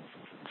bathroom?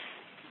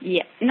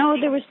 Yeah. No,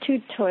 there was 2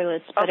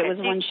 toilets, but it was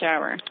one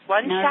shower.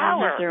 One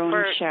shower has their own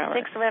for shower.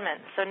 6 women.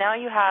 So now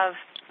you have,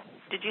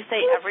 did you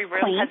say every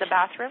room has a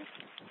bathroom?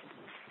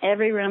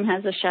 Every room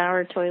has a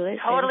shower, toilet.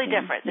 Totally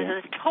different. This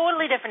is a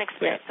totally different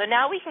experience. So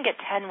now we can get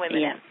 10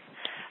 women in.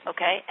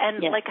 Okay?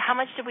 And how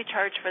much did we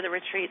charge for the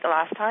retreat the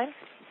last time?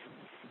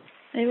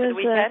 It was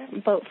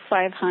about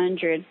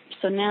 $500.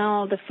 So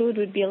now the food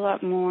would be a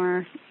lot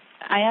more.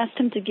 I asked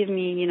him to give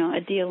me,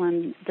 a deal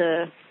on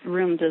the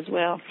rooms as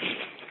well.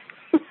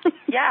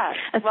 A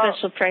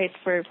special price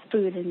for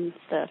food and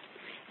stuff.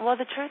 Well,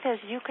 the truth is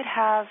we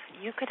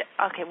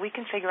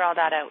can figure all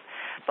that out.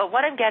 But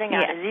what I'm getting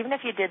at is even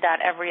if you did that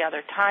every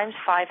other times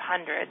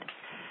 500,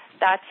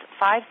 that's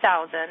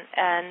 5,000,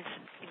 and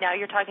now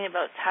you're talking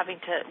about having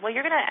to,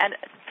 you're going to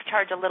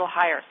charge a little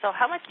higher. So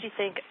how much do you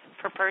think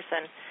per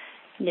person?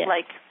 Yeah.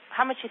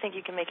 How much do you think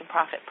you can make in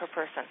profit per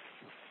person?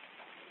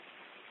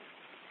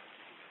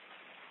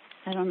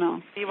 I don't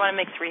know. Do you want to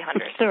make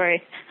 300?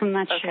 Sorry, I'm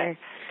not sure.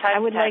 I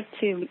would like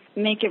to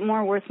make it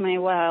more worth my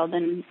while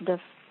than the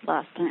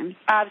last time.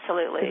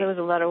 Absolutely. Because it was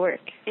a lot of work.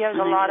 Yeah, it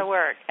was a lot of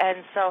work.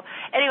 And so,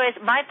 anyways,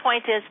 my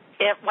point is,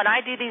 when I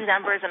do these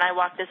numbers and I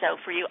walk this out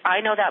for you, I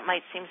know that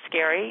might seem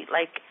scary,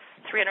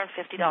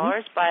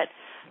 $350, but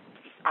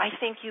I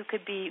think you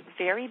could be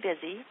very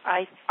busy.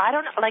 I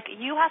don't know,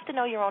 you have to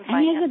know your own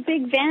finances. And he has a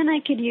big van I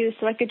could use,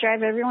 so I could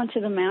drive everyone to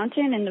the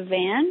mountain in the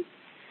van.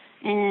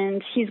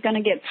 And he's going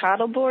to get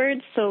paddle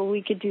boards, so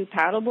we could do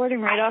paddle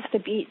boarding right off the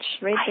beach,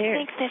 there. I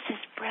think this is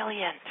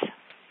brilliant.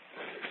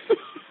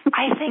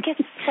 I think it's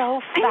so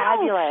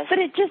fabulous.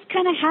 But it just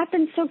kind of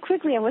happened so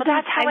quickly.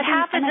 That's how it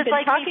happens. It's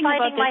like me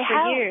finding my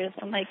house. For years.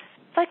 I'm like,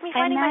 it's like me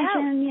finding my house.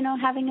 I imagine,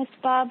 having a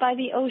spa by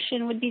the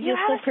ocean would be just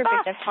so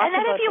perfect. I've talked about it.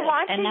 And then if you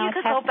want to, you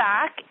could go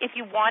back if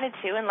you wanted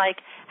to and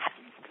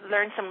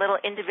learn some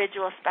little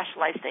individual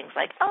specialized things.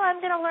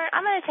 I'm going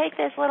to take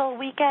this little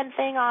weekend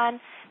thing on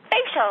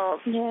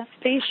facials. Yeah,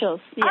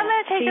 facials. Yeah. I'm going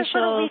to take this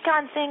little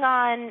weekend thing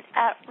on,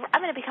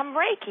 I'm going to become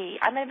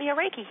Reiki. I'm going to be a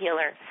Reiki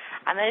healer.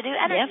 I'm going to do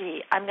energy.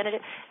 Yep. I'm going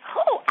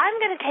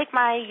to take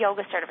my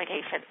yoga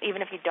certification.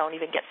 Even if you don't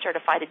even get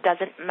certified, it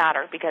doesn't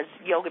matter because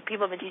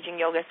people have been teaching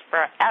yoga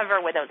forever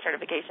without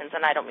certifications,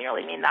 and I don't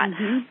merely mean that.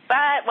 Mm-hmm.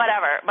 But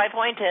whatever. My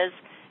point is,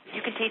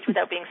 You can teach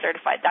without being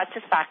certified. That's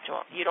just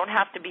factual. You don't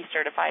have to be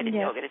certified in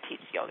yoga to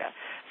teach yoga.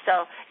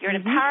 So you're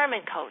an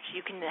empowerment coach. You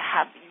can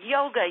have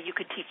yoga. You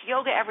could teach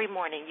yoga every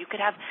morning. You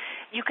could have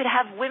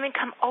women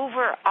come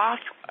over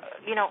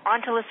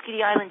onto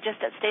Lasqueti Island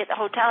just to stay at the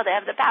hotel. They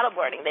have the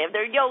paddleboarding. They have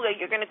their yoga.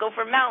 You're going to go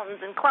for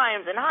mountains and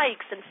climbs and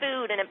hikes and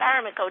food and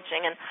empowerment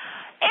coaching. And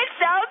it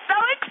sounds so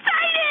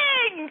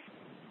exciting.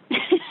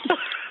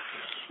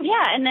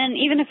 Yeah, and then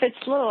even if it's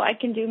slow, I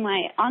can do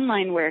my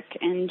online work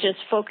and just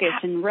focus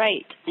and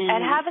write.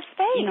 And have a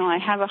space. I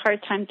have a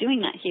hard time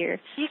doing that here.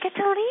 You get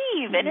to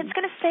leave, and it's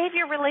going to save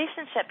your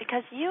relationship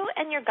because you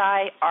and your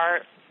guy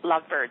are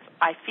lovebirds.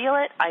 I feel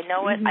it. I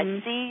know it.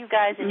 I see you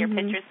guys in your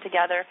pictures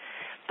together.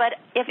 But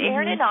if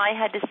Aaron and I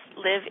had to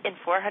live in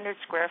 400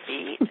 square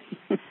feet,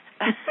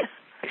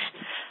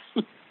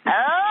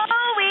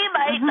 we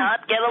might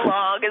not get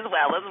along as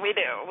well as we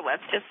do,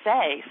 let's just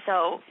say.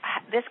 So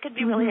this could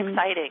be really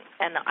exciting,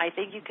 and I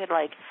think you could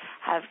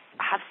have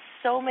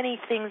so many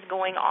things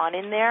going on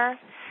in there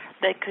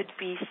that could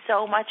be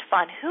so much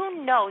fun.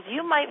 Who knows?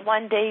 You might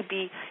one day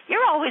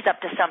you're always up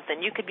to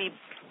something. You could be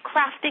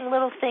crafting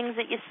little things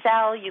that you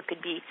sell. You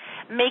could be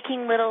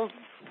making little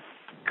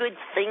good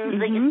things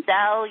that you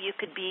sell. You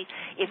could be,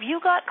 if you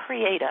got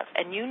creative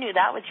and you knew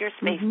that was your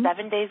space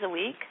 7 days a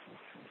week,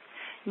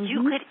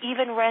 you could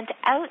even rent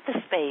out the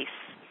space,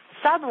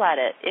 sublet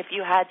it if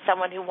you had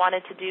someone who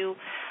wanted to do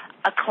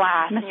a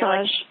class.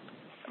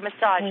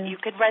 Massage. You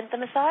could rent the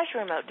massage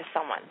room out to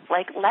someone.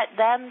 Let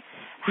them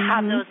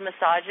have those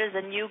massages,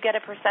 and you get a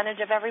percentage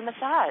of every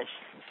massage.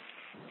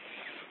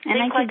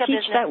 And I could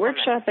teach that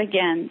workshop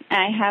again.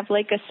 I have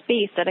a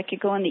space that I could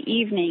go in the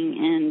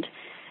evening,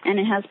 and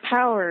it has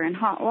power and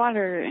hot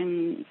water,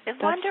 and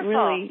it's that's wonderful.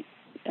 Really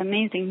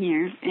amazing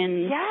here.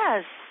 And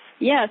yes.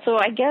 Yeah, so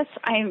I guess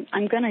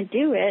I'm going to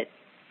do it.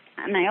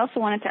 And I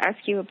also wanted to ask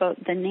you about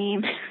the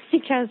name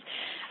because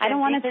I don't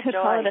want it to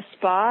call it a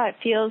spa. It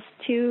feels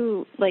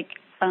too limiting.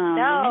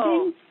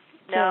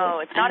 No,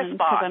 it's not a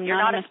spa. Because I'm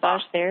not a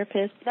massage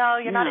therapist. No,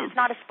 you're not. It's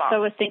not a spa. So I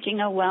was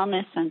thinking a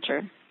wellness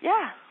center.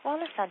 Yeah,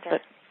 wellness center.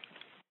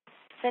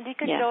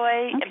 Sandika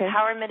Joy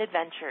Empowerment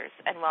Adventures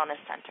and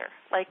Wellness Center.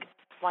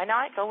 Why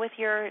not go with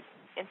your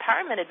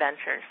empowerment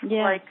adventures?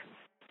 Yeah.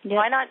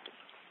 Why not,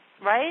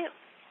 right?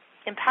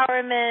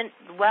 Empowerment,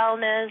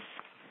 wellness,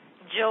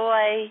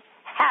 joy,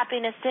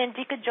 happiness,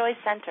 Sandika Joy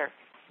Center.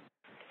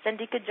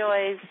 Sandika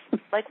Joy's,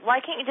 why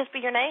can't you just be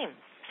your name?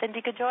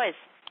 Sandika Joy's.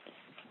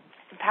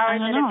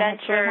 Empowerment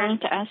Adventures. That's what I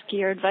wanted to ask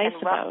your advice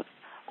about.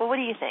 Well, what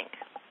do you think?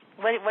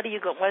 What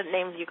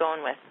names are you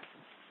going with?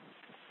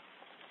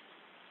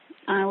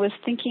 I was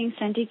thinking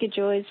Sandika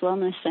Joy's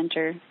Wellness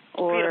Center,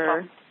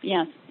 or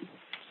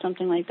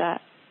something like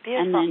that.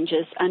 Beautiful. And then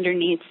just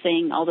underneath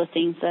saying all the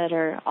things that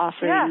are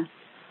offering.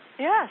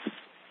 Yes.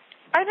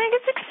 I think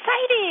it's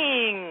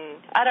exciting.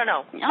 I don't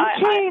know.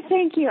 Okay,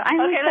 thank you. I'm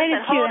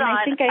excited too. Hold on.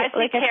 I think I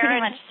pretty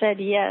much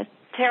said yes.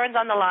 Taryn's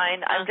on the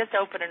line. I'm just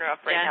opening her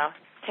up right now.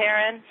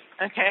 Taryn.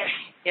 Okay.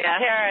 Yeah.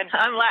 Taryn.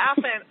 I'm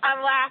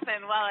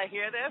laughing while I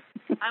hear this.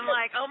 I'm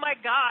like, oh my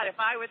God, if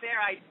I were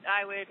there, I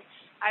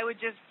would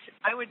just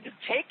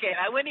take it.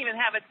 I wouldn't even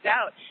have a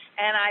doubt.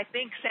 And I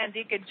think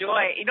Sandika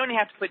Joy, you don't even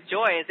have to put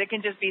joy. It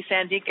can just be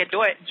Sandika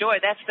Joy.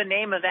 That's the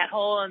name of that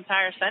whole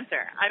entire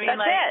center. I mean,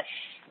 that's it.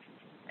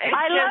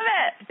 I love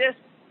it.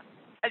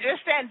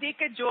 Just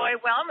Sandika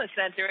Joy Wellness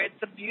Center. It's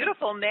a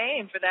beautiful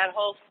name for that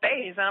whole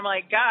space. And I'm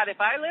like, God,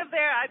 if I lived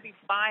there, I'd be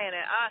buying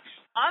it.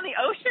 On the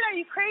ocean? Are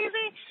you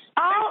crazy?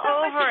 All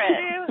over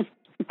it.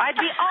 I'd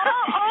be all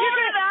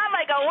over that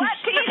like a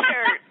wet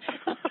T-shirt.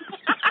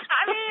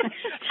 I mean,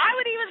 I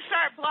would even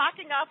start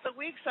blocking off the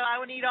week so I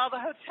would need all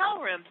the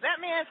hotel rooms. That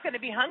man's going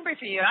to be hungry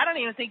for you. I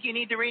don't even think you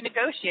need to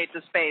renegotiate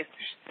the space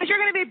because you're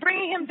going to be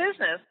bringing him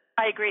business.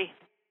 I agree.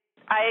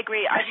 I'd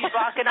be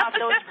blocking off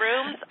those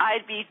rooms.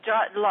 I'd be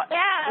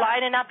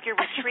lining up your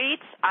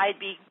retreats. I'd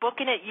be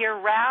booking it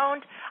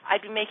year-round.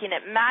 I'd be making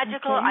it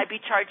magical. Okay. I'd be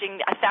charging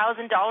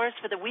 $1,000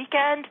 for the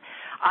weekend.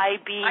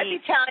 I'd be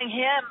telling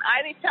him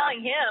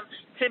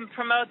to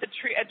promote the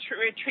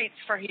retreats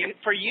for you.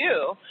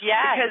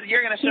 Yes. Because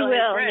you're going to fill his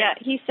room. Yeah,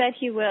 he said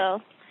he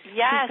will.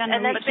 Yes, and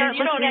then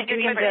you don't need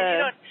to go,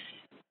 Taryn.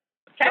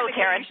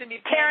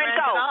 Taryn,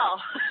 go.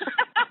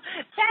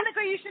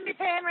 Technically, you shouldn't be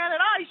paying rent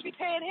at all. You should be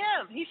paying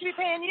him. He should be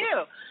paying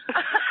you.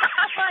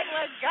 I'm like,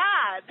 my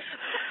God.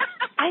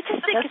 I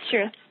just think that's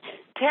true.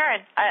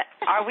 Taryn,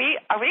 are we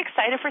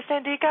excited for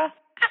Sandika?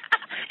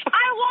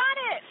 I want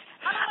it.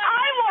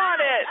 I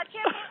want it.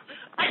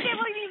 I can't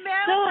believe he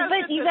manifested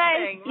but you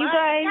guys,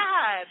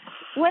 God.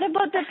 What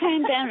about the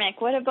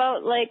pandemic? What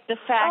about the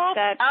fact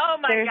that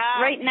there's God.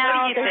 Right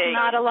now there's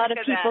not a lot of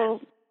That. people.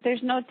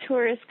 There's no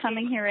tourists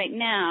coming here right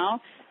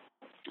now.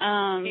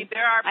 See,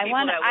 there are people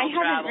that will I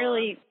haven't travel.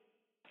 really.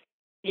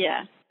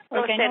 Yeah. I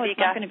know it's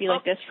not going to be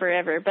like this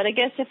forever, but I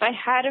guess if I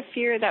had a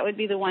fear, that would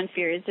be the one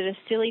fear. Is it a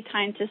silly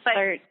time to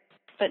start?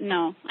 But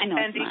no, I know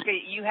it's not.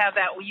 You have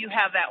that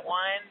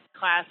one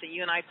class that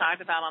you and I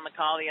talked about on the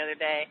call the other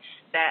day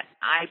that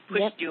I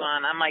pushed you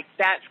on. I'm like,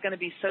 that's going to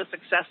be so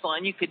successful,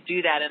 and you could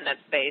do that in that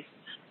space.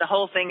 the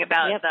whole thing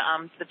about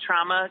the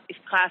trauma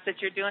class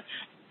that you're doing.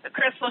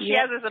 Crystal, she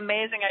has this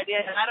amazing idea,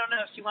 and I don't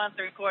know if she wants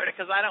to record it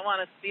because I don't want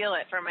to steal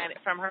it from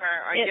her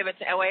or give it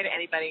away to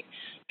anybody.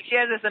 She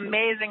has this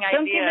amazing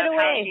idea of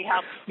how she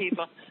helps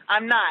people.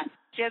 I'm not.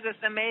 She has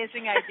this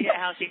amazing idea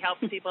how she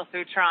helps people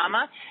through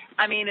trauma.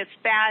 I mean, it's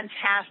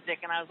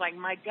fantastic. And I was like,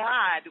 my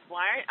God,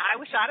 I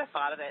wish I'd have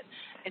thought of it.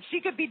 And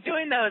she could be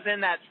doing those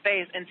in that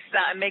space and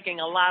making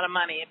a lot of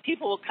money. And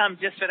people will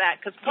come just for that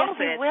because COVID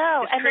is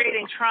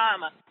creating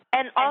trauma.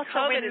 And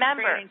also COVID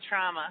remember, is creating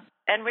trauma.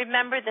 And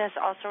remember this,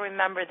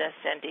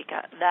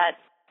 Sandika,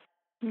 that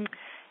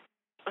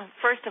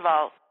first of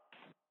all,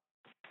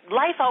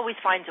 life always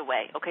finds a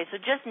way, okay? So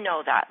just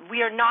know that.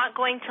 We are not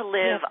going to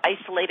live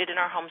isolated in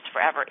our homes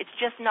forever. It's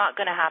just not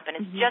going to happen.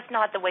 It's just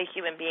not the way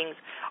human beings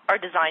are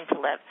designed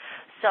to live.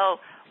 So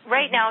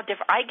right now,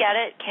 I get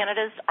it.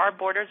 Our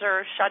borders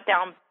are shut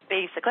down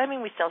basically. I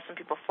mean, we still have some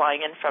people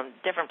flying in from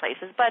different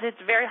places, but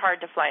it's very hard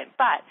to fly in.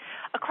 But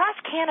across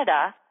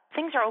Canada,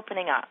 things are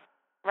opening up,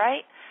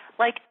 right?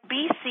 Like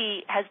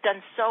BC has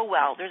done so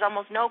well. There's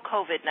almost no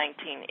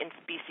COVID-19 in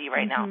BC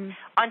right now.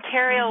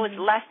 Ontario is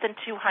less than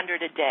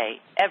 200 a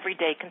day, every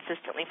day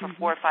consistently for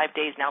 4 or 5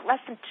 days now.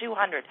 Less than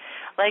 200.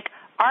 Like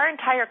our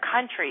entire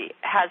country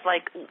has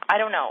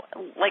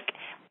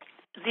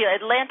the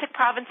Atlantic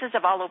provinces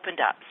have all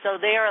opened up.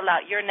 So they are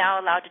allowed. You're now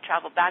allowed to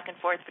travel back and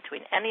forth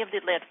between any of the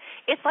Atlantic.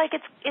 It's like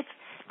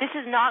this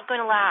is not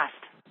going to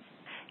last.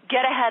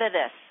 Get ahead of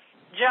this.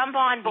 Jump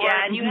on board.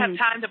 Yeah, and you have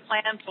time to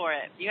plan for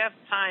it. You have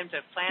time to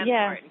plan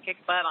for it and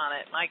kick butt on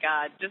it. My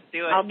God, just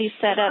do it. I'll be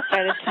set up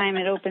by the time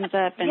it opens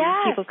up and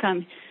people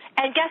come.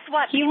 And guess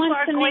what? He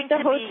wants to make the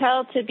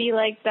hotel to be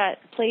like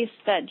that place,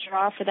 that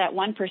draw for that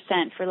 1%,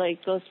 for like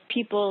those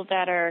people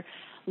that are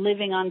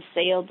living on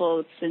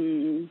sailboats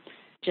and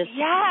just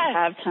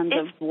have tons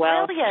of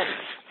wealth. Brilliant.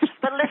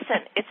 But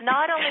listen, it's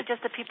not only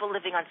just the people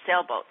living on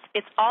sailboats.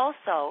 It's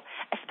also,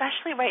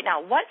 especially right now,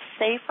 what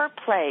safer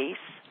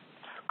place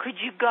could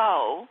you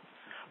go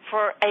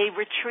for a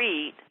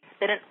retreat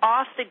than an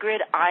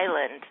off-the-grid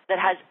island that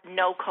has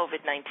no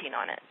COVID-19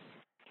 on it?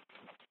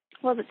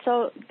 Well,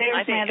 so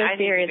there's my other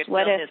theory is,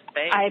 what if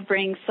I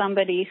bring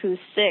somebody who's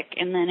sick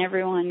and then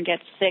everyone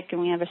gets sick and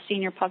we have a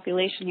senior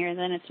population here,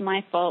 then it's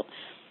my fault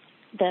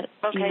that,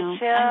 chill. I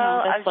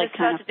know that's I was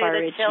just about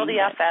to do the chill the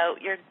F out.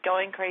 You're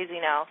going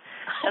crazy now.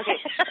 Okay.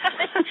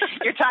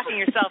 You're talking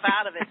yourself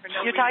out of it for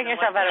no reason. You're talking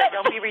yourself out of it.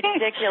 Don't be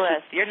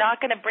ridiculous. You're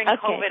not going to bring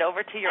COVID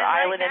over to your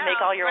island and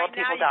make all your old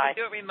people die. Right now, you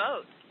can do it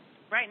remote.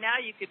 Right now,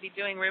 you could be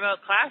doing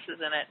remote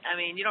classes in it. I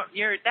mean,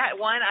 you're that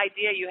one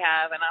idea you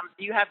have, and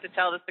you have to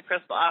tell this to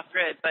Crystal off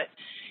grid, but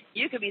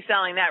you could be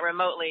selling that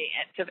remotely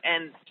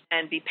and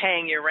be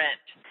paying your rent.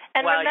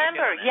 And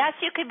remember, yes,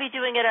 you could be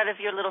doing it out of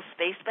your little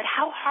space, but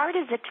how hard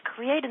is it to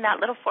create in that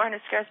little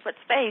 400 square foot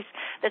space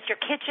that's your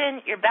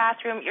kitchen, your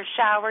bathroom, your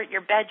shower,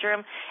 your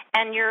bedroom,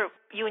 and you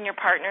and your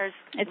partner's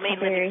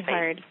main living space?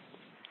 Hard.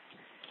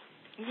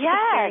 Yes.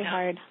 It's very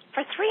hard.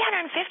 For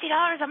 $350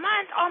 a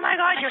month, oh my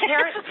God,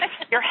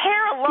 your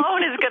hair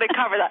alone is going to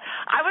cover that.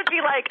 I would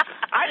be like,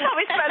 I'd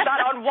probably spend that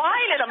on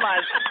wine in a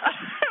month.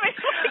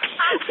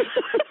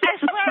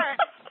 I swear.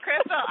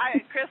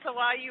 Crystal,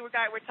 while you were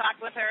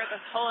talking with her,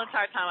 this whole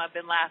entire time I've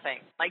been laughing.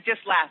 Like,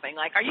 just laughing.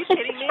 Like, are you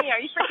kidding me?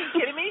 Are you freaking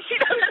kidding me? She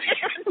doesn't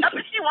even know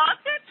she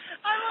wants it.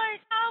 I'm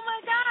like, oh,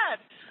 my God.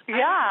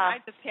 Yeah. I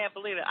just can't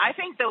believe it. I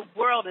think the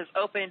world has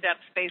opened up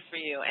space for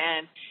you,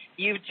 and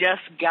you've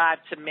just got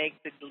to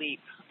make the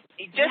leap.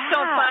 You just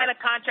don't sign a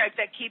contract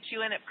that keeps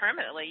you in it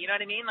permanently. You know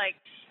what I mean? Like,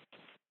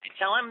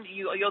 tell him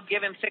you'll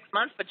give him 6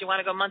 months, but you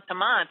want to go month to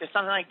month or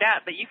something like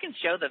that. But you can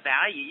show the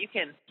value. You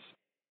can.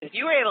 If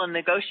you were able to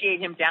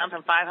negotiate him down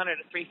from 500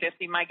 to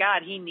 350, my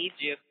God, he needs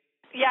you.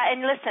 Yeah,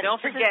 and listen.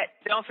 Don't forget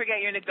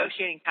your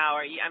negotiating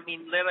power. I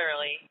mean,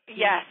 literally.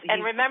 Yes,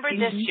 and remember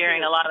this.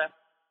 Sharing a lot of.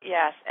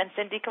 Yes, and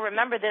Sandika,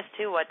 remember this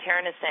too. What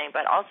Taryn is saying,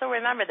 but also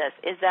remember this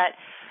is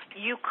that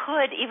you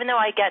could, even though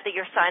I get that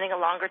you're signing a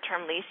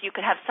longer-term lease, you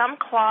could have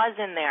some clause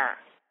in there.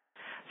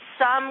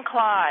 Some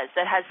clause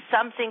that has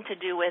something to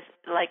do with,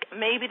 like,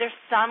 maybe there's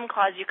some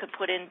clause you could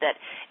put in that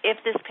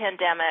if this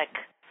pandemic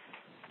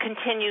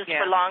continues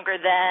for longer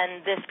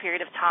than this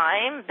period of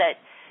time, that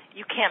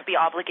you can't be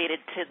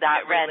obligated to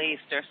that rent.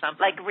 Released or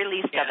something. Like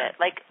released of it.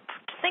 Like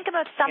think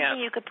about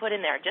something you could put in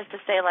there just to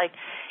say, like,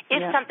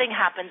 if something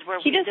happens where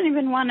he doesn't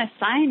even want to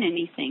sign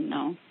anything,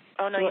 though.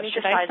 Oh no, you need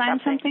to sign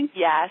something.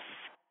 Yes.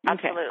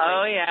 Absolutely.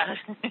 Oh yeah.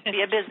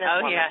 Be a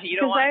businesswoman. Oh yeah.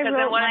 You don't want, I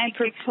wrote my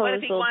what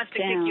if he wants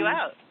to kick you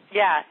out?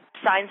 Yeah,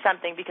 sign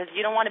something because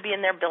you don't want to be in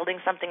there building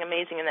something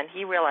amazing and then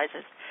he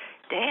realizes,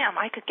 damn,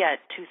 I could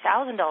get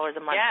 $2,000 a month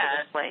for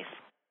this place.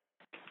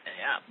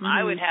 Yeah,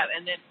 I would have,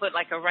 and then put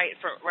like a right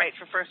for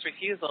first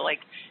refusal. Like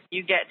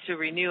you get to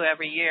renew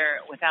every year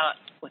without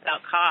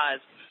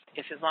cause,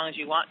 if as long as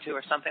you want to,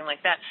 or something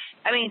like that.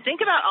 I mean,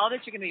 think about all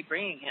that you're going to be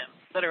bringing him.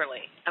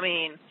 Literally, I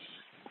mean,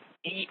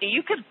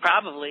 you could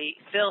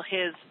probably fill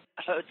his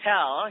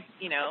hotel,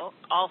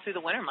 all through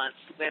the winter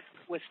months with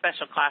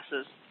special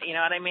classes. You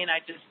know what I mean?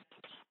 I just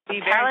be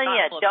very telling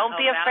you, don't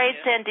be afraid,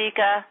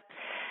 Sandika.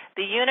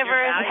 The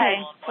universe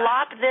has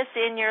plopped this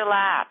in your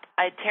lap.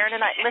 Taryn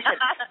and I, listen,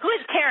 who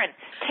is Taryn?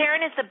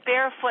 Taryn is a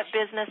barefoot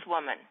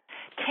businesswoman.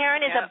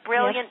 Taryn is a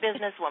brilliant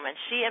businesswoman.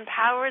 She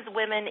empowers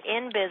women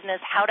in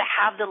business how to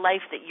have the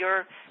life that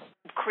you're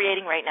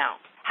creating right now,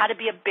 how to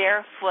be a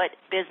barefoot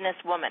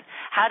businesswoman,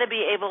 how to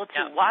be able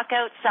to walk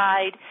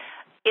outside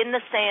in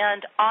the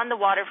sand, on the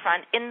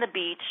waterfront, in the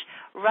beach,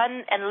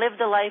 run and live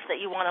the life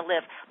that you want to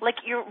live. Like,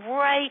 you're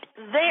right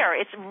there.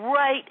 It's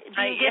right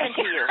being given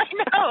to you. I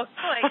know.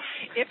 Like,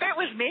 if it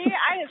was me,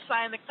 I'd have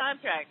signed the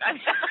contract.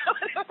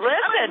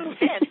 Listen,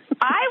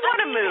 I want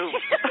to move.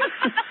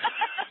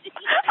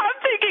 I'm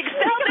thinking,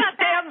 sell that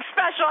damn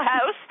special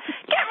house,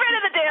 get rid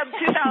of the damn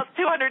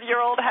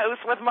 200-year-old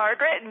house with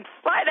Margaret, and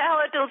fly the hell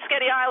out to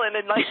Skinny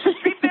Island and like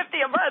 $350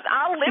 a month.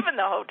 I'll live in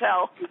the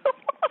hotel.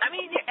 I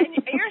mean, and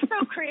you're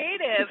so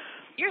creative.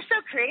 You're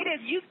so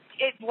creative.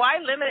 Why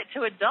limit it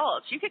to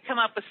adults? You could come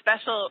up with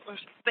special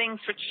things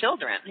for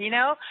children. You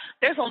know,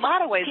 there's a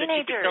lot of ways that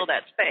you could fill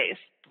that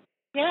space.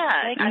 Yeah,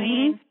 I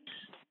mean,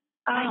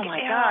 oh my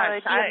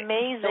gosh, it's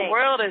amazing. The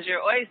world is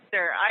your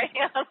oyster. I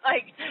am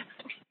like.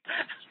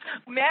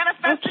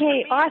 Manifest.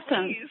 Okay,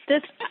 awesome.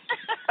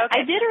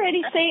 I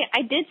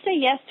did say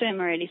yes to him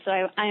already, so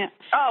I'm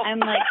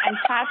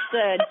past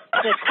the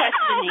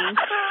questioning.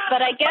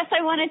 But I guess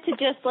I wanted to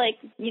just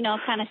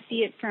kind of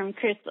see it from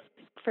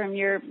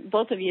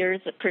both of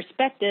yours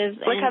perspectives.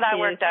 Look how that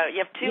worked out. You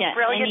have two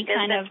brilliant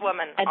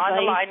businesswomen on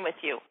the line with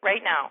you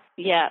right now.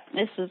 Yeah,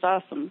 this is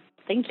awesome.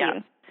 Thank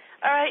you.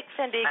 All right,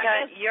 Sandika,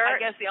 I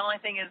guess the only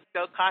thing is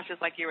go cautious,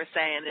 like you were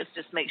saying, is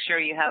just make sure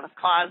you have a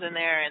clause in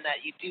there and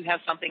that you do have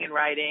something in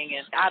writing.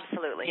 And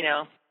absolutely. You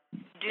know,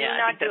 do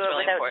not do it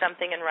really without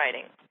something in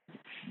writing,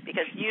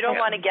 because you don't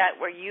want to get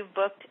where you've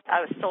booked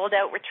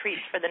sold-out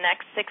retreats for the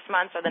next 6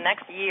 months or the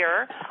next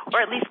year, or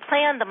at least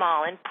planned them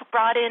all and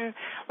brought in,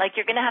 like,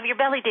 you're going to have your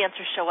belly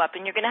dancer show up,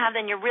 and you're going to have,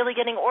 then you're really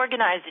getting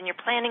organized, and you're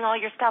planning all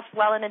your stuff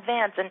well in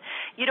advance, and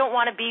you don't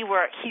want to be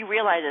where he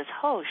realizes,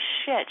 oh,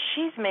 shit,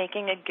 she's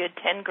making a good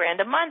 $10,000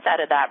 a month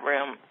out of that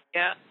room.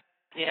 Yeah.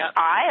 Yeah.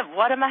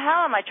 What am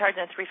I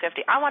charging at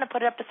 $350? I want to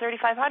put it up to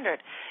 $3,500.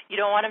 You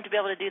don't want him to be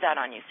able to do that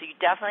on you, so you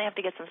definitely have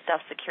to get some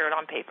stuff secured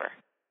on paper.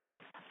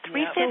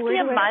 $350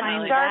 a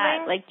month,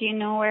 darling. Like, do you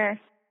know where?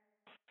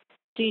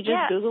 Do you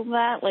just Google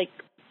that? Like,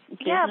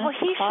 well,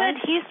 he should.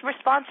 He's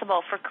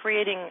responsible for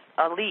creating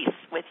a lease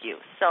with you.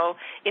 So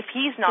if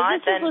he's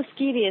not, then this is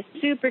Laskedia. It's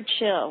super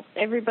chill.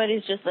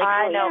 Everybody's just like,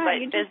 I know,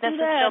 but you business just do is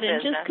that, still and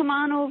business. just come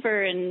on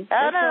over, and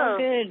that's all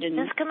good. And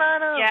just come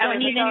on over. Yeah, don't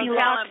need any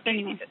locks.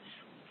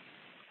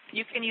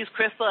 You can use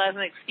Crystal as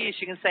an excuse.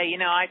 You can say,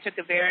 I took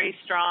a very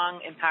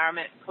strong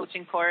empowerment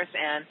coaching course,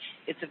 and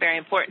it's very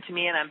important to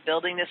me, and I'm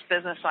building this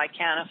business, so I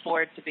can't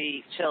afford to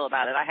be chill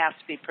about it. I have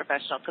to be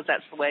professional because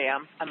that's the way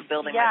I'm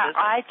building my business.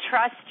 Yeah, I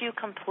trust you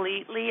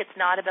completely. It's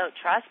not about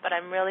trust, but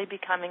I'm really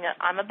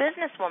I'm a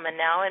businesswoman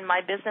now, and my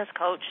business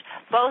coach,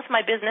 both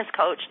my business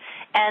coach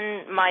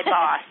and my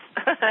boss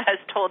has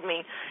told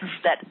me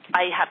that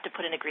I have to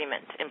put an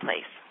agreement in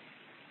place.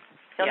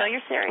 He'll know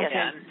you're serious.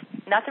 Yeah.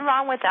 Nothing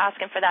wrong with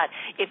asking for that.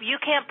 If you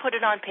can't put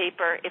it on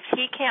paper, if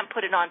he can't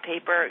put it on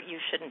paper, you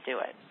shouldn't do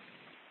it.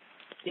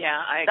 Yeah,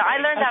 I agree. I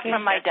learned that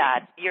from my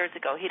dad years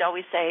ago. He'd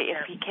always say,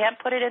 if he can't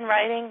put it in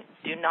writing,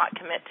 do not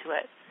commit to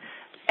it.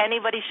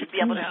 Anybody should be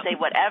able to say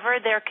whatever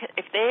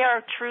if they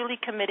are truly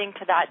committing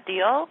to that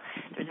deal,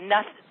 there's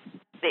nothing.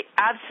 They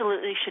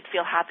absolutely should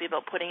feel happy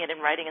about putting it in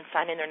writing and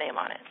signing their name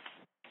on it.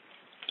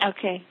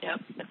 Okay.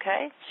 Yep.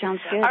 Okay. Sounds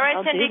good. All right,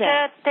 I'll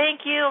Sandika,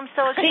 thank you. I'm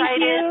so excited.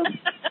 Thank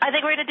you. I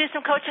think we're going to do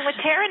some coaching with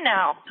Taryn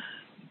now.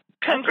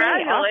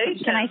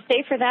 Congratulations. Awesome. Can I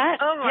stay for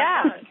that? Oh, my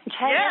God.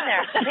 Hang in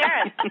there.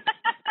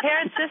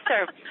 Taryn's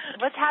sister,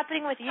 what's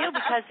happening with you?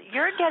 Because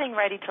you're getting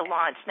ready to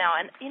launch now.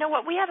 And you know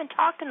what? We haven't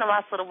talked in the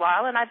last little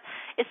while, and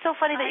it's so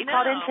funny that you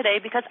called in today,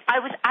 because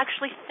I was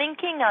actually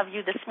thinking of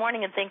you this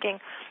morning and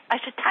thinking I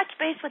should touch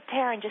base with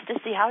Taryn just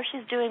to see how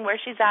she's doing, where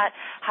she's at,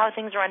 how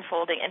things are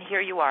unfolding, and here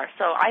you are.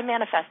 So I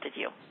manifested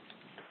you.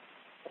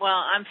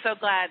 Well, I'm so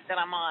glad that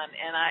I'm on,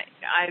 and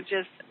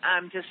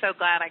I'm just so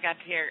glad I got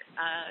to hear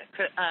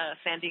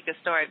Sandika's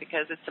story,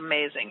 because it's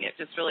amazing. It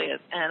just really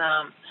is. And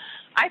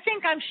I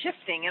think I'm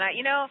shifting, and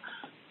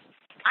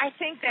I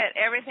think that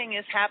everything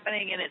is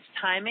happening in its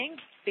timing,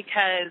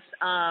 because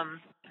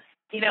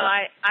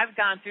I've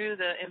gone through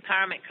the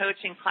empowerment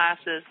coaching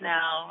classes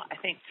now, I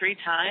think 3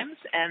 times,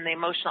 and the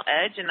Emotional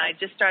Edge, and I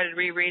just started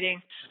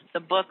rereading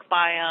the book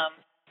by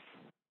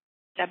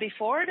Debbie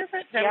Ford, is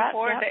it? Debbie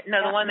Ford?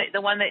 No,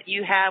 the one that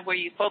you have where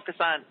you focus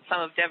on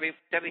some of Debbie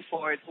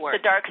Ford's work.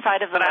 The Dark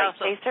Side of the Light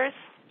Chasers?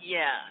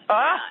 Yeah.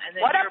 Oh,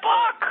 and what a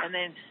book!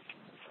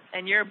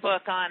 And your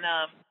book on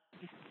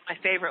my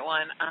favorite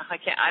one. I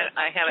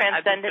haven't.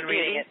 I've been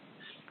reading it.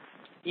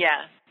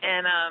 Yeah,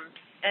 and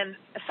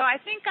so I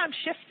think I'm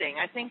shifting.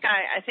 I think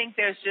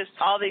there's just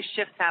all these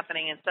shifts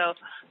happening, and so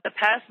the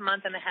past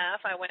month and a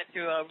half I went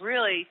through a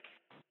really,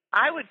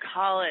 I would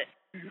call it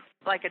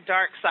like a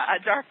dark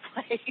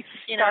place.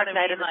 You know dark what I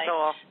mean? Night of the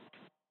soul.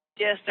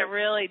 Just a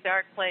really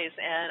dark place,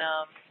 and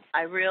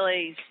I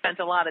really spent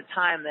a lot of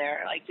time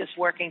there, like just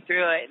working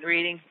through it and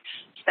reading,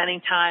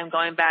 spending time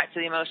going back to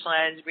the Emotional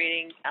Edge,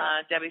 reading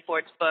Debbie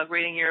Fort's book,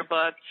 reading your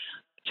book,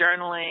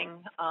 journaling,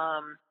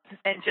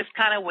 and just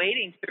kind of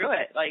wading through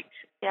it, like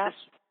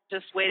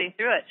just wading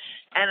through it.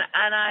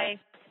 And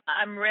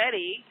I'm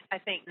ready, I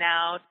think,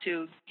 now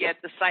to get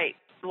the site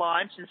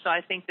launched, and so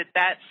I think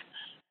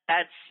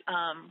that's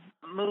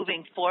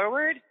moving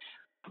forward.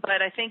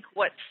 But I think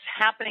what's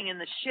happening in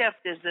the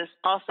shift is this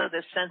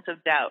sense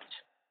of doubt.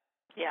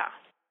 Yeah.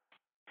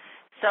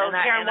 So,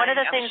 Karen, one of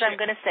the things I'm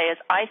going to say is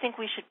I think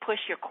we should push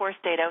your course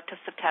date out to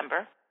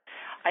September.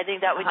 I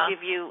think that would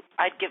give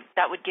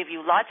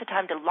you lots of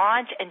time to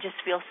launch and just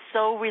feel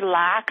so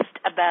relaxed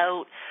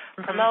about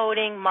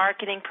promoting,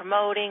 marketing,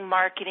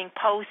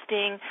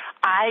 posting.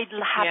 I'd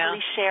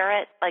happily share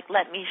it. Like,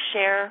 let me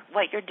share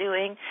what you're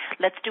doing.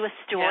 Let's do a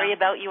story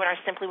about you in our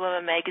Simply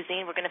Women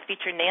magazine. We're going to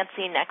feature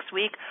Nancy next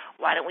week.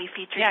 Why don't we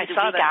feature you the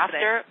week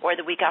after or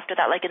the week after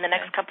that? Like in the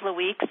next couple of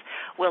weeks,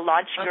 we'll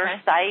launch your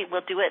site.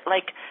 We'll do it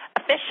like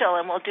official,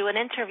 and we'll do an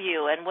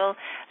interview, and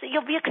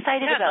you'll be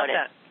excited about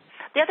it.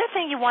 The other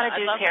thing you want to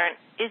do, Karen,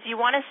 is you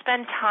want to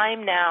spend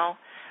time now,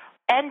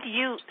 and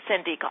you,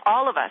 Sandika,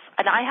 all of us,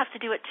 and I have to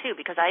do it too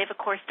because I have a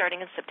course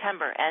starting in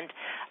September, and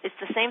it's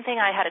the same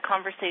thing. I had a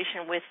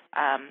conversation with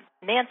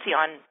Nancy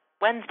on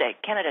Wednesday,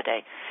 Canada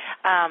Day,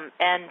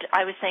 and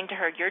I was saying to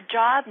her, your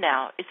job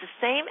now is the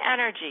same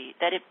energy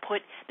that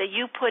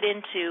you put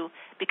into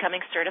becoming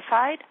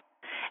certified,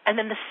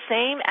 and then the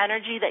same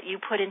energy that you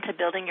put into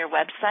building your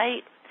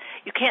website.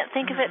 You can't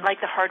think of it like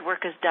the hard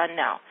work is done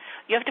now.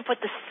 You have to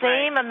put the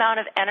same amount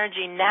of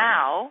energy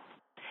now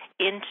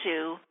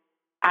into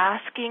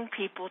asking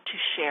people to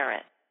share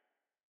it.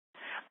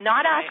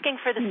 Not asking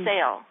for the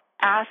sale,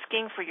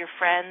 asking for your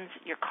friends,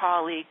 your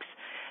colleagues,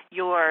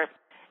 your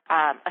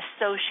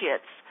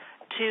associates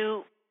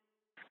to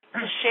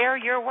share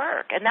your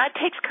work. And that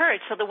takes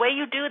courage. So the way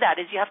you do that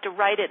is you have to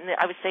write it. And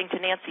I was saying to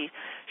Nancy,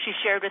 she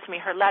shared with me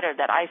her letter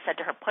that I said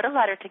to her, put a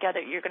letter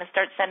together. You're going to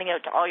start sending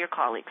out to all your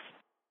colleagues.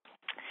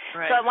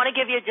 Right. So I want to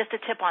give you just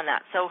a tip on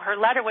that. So her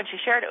letter, when she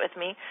shared it with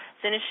me,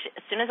 as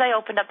soon as I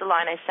opened up the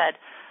line, I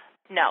said,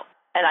 no.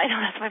 And I know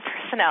that's my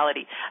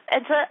personality.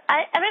 And so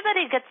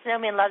everybody who gets to know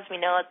me and loves me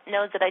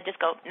knows that I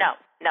just go, no,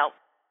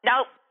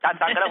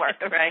 that's not going to work.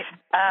 Right.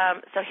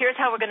 So here's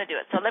how we're going to do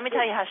it. So let me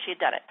tell you how she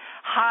had done it.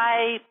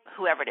 Hi,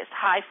 whoever it is.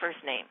 Hi,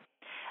 first name.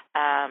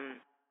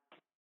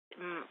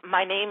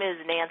 My name is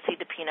Nancy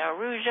DePina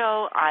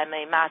Arujo. I'm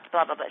a master,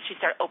 blah, blah, blah. She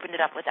opened it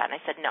up with that, and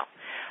I said, no.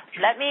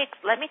 Let me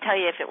tell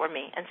you if it were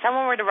me, and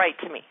someone were to write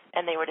to me,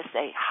 and they were to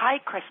say, hi,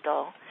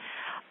 Crystal.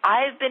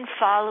 I've been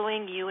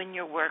following you and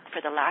your work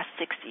for the last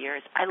 6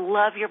 years. I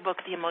love your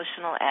book, The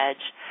Emotional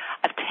Edge.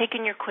 I've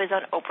taken your quiz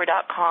on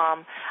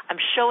Oprah.com. I'm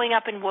showing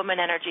up in Woman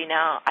Energy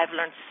now. I've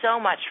learned so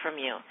much from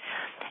you.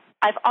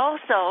 I've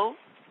also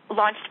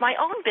launched my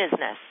own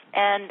business,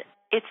 and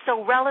it's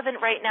so relevant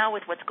right now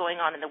with what's going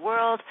on in the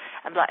world.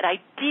 And I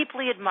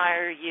deeply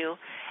admire you,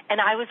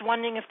 and I was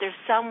wondering if there's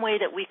some way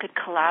that we could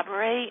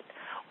collaborate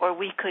or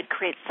we could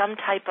create some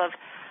type of,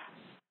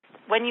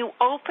 when you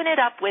open it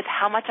up with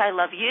how much I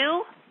love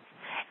you,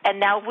 and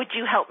now would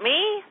you help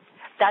me,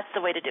 that's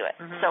the way to do it.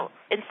 So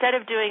instead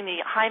of doing the,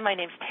 hi, my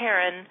name's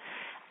Taryn,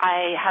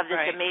 I have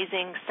this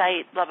amazing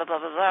site, blah, blah, blah,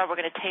 blah, blah, we're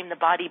going to tame the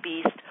body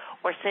beast,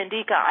 or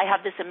Sandika, I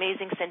have this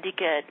amazing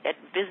Sandika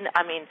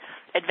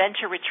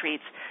adventure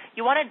retreats.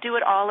 You want to do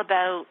it all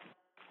about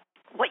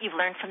what you've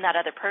learned from that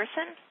other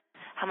person,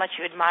 how much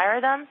you admire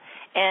them,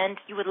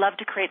 and you would love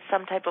to create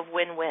some type of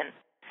win-win.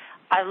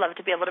 I'd love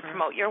to be able to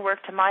promote your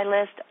work to my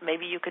list.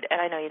 Maybe you could, and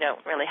I know you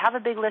don't really have a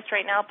big list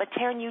right now, but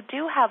Taryn, you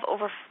do have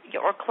over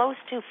or close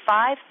to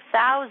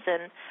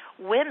 5,000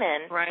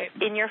 women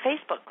in your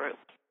Facebook group.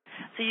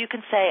 So you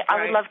can say,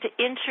 I would love to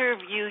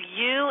interview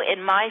you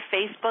in my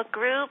Facebook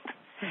group.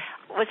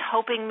 Was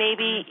hoping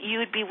maybe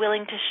you'd be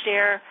willing to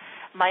share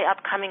my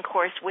upcoming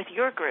course with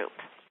your group.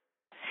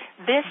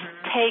 This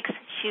takes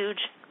huge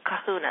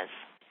kahunas.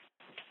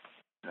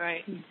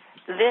 Right.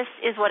 This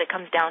is what it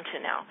comes down to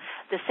now.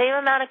 The same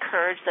amount of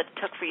courage that it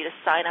took for you to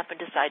sign up and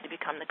decide to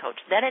become the coach.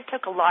 Then it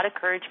took a lot of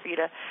courage for you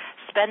to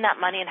spend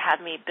that money and have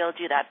me build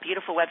you that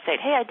beautiful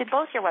website. Hey, I did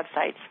both your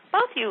websites.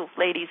 Both you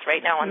ladies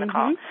right now on the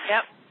call.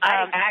 Yep.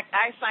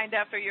 I signed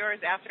up for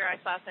yours after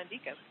I saw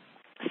Sandika's.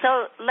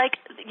 So,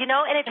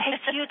 and it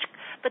takes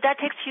but that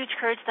takes huge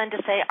courage then to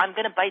say, I'm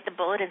going to bite the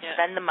bullet and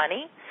spend the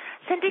money.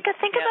 Sandika,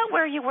 think about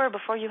where you were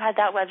before you had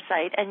that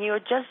website, and you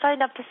had just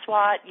signed up to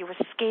SWAT. You were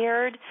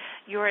scared.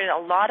 You were in a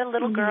lot of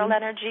little girl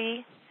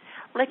energy.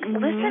 Listen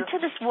to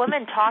this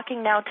woman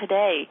talking now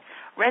today,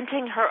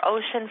 renting her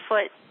ocean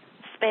foot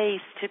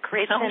space to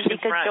create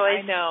Sandika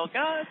Joy's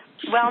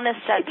Wellness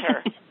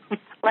Center.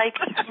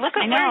 Look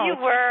at where you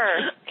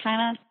were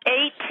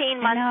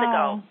 18 months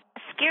ago.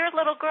 Scared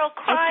little girl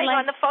crying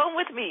on the phone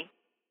with me.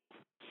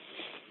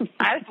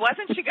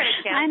 Wasn't she going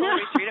to cancel the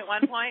retreat at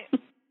one point?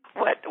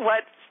 What,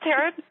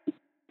 Taryn?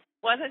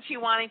 Wasn't she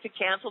wanting to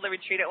cancel the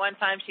retreat at one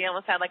time? She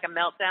almost had like a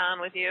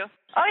meltdown with you.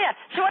 Oh, yeah.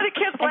 She wanted to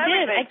cancel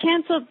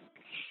everything.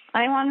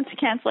 I wanted to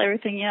cancel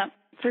everything, yep.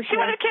 She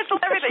wanted to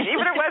cancel everything,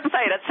 even her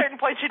website. At certain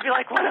points, she'd be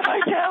like, what am I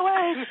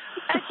doing?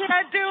 I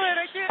can't do it.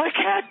 I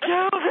can't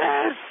do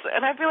this.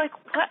 And I'd be like,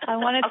 what? I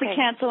wanted to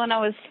cancel when I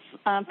was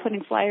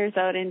putting flyers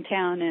out in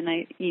town, and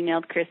I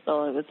emailed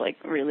Crystal. It was, like,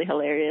 really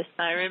hilarious.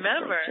 I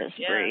remember. Just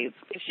brave.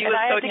 She was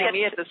coaching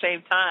me at the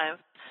same time.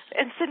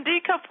 And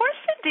Sandika, poor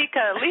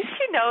Sandika, at least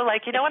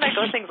when I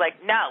go things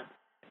like, no,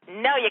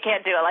 you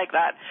can't do it like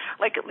that.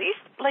 Like, at least,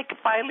 like,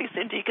 finally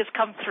Sandika's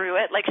come through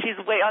it. Like, she's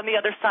way on the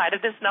other side of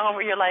this now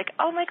where you're like,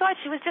 oh, my God,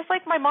 she was just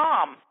like my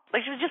mom.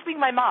 Like, she was just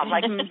being my mom.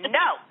 Like,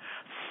 no,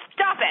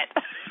 stop it.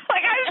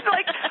 Like, I was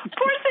like,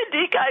 poor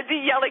Sandika, I'd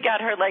be yelling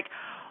at her, like,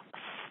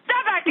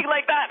 stop acting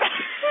like that.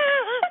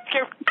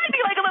 You're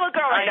acting like a little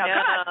girl right now.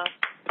 Come on,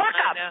 buck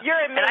up.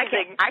 You're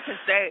amazing. I can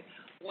say,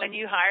 when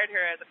you hired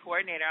her as a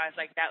coordinator, I was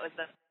like,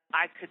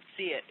 I could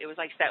see it. It was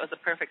like that was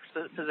the perfect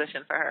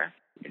position for her.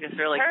 It just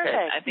really fit.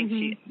 I think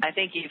I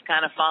think you've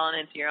kind of fallen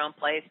into your own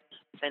place,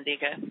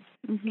 Sandika.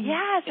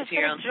 Yes, it's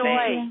been a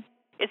joy.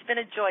 It's been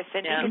a joy,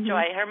 Sandika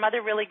Joy. Her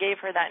mother really gave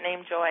her that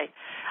name, Joy.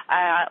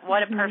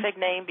 What a perfect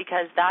name,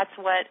 because that's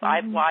what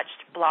I've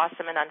watched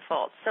blossom and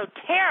unfold. So,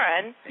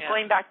 Taryn,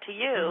 going back to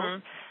you,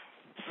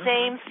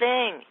 same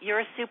thing.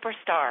 You're a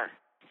superstar.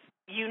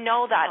 You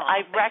know that.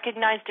 I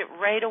recognized it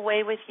right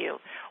away with you.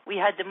 We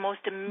had the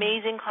most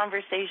amazing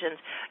conversations.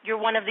 You're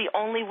one of the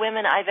only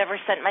women I've ever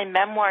sent my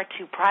memoir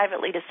to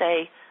privately to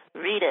say,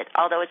 read it,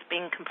 although it's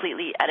being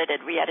completely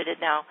re-edited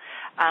now,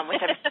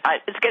 which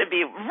it's going to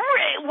be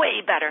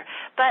way better.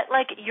 But,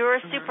 like, you're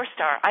a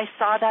superstar. I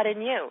saw that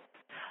in you.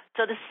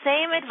 So the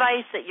same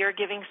advice that you're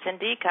giving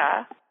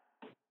Sandika,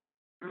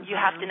 you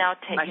have to now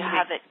take. You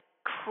have a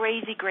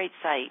crazy great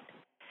site.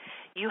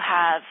 You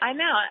have... I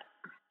know.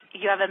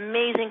 You have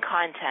amazing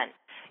content.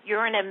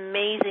 You're an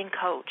amazing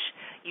coach.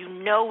 You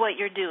know what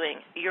you're doing.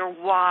 You're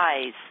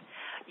wise.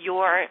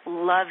 You're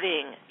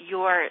loving.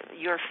 You're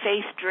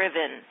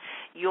faith-driven.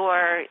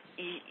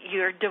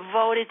 You're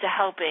devoted to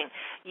helping.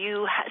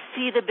 You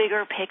see the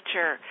bigger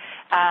picture.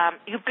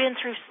 You've been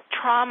through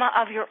trauma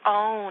of your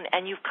own,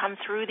 and you've come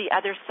through the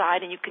other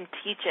side, and you can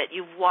teach it.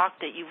 You've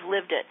walked it. You've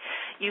lived it.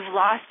 You've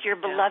lost your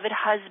beloved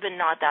husband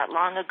not that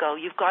long ago.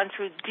 You've gone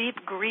through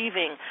deep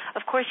grieving.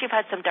 Of course, you've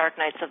had some dark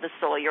nights of the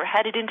soul. You're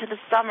headed into the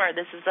summer.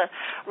 This is a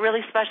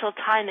really special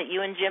time that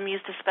you and Jim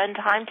used to spend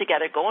time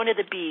together, going to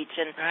the beach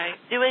and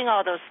doing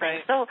all those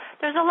things. So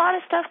there's a lot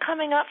of stuff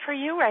coming up for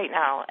you right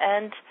now,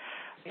 and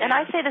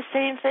I say the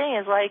same thing,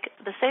 is like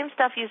the same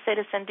stuff you say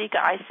to Sandika,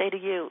 I say to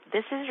you.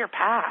 This is your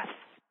path.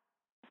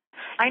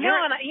 I know,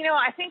 and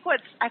I think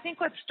what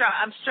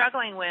I'm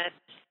struggling with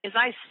is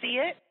I see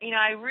it.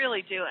 I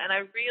really do, and I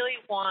really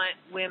want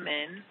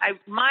women.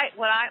 My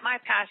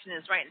passion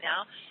is right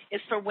now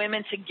is for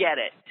women to get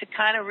it, to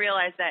kind of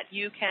realize that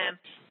you can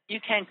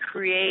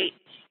create,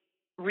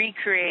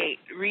 recreate,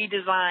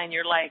 redesign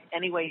your life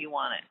any way you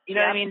want it. You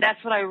know what I mean?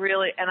 That's what I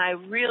really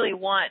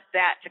want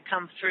that to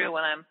come through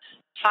when I'm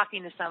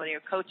talking to somebody or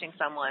coaching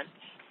someone.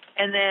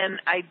 And then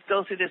I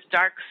go through this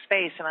dark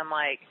space, and I'm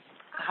like,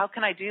 how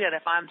can I do that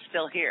if I'm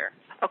still here?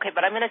 Okay,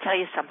 but I'm going to tell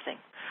you something.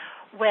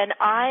 When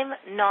I'm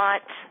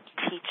not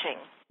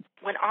teaching,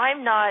 when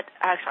I'm not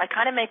actually, I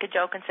kind of make a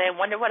joke and say, I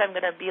wonder what I'm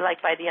going to be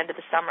like by the end of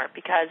the summer,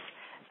 because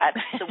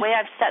the way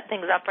I've set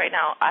things up right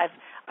now,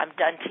 I'm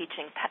done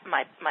teaching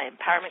my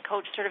empowerment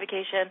coach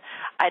certification.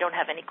 I don't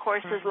have any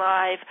courses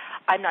live.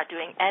 I'm not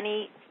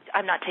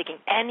taking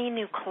any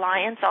new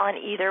clients on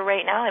either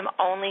right now. I'm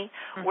only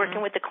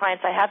working with the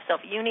clients I have. So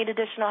if you need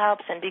additional help,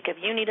 Sandika, if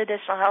you need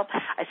additional help,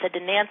 I said to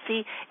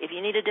Nancy, if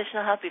you need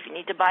additional help, if you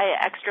need to buy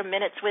extra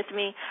minutes with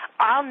me,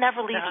 I'll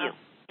never leave you.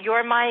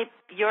 You're my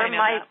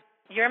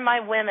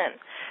women.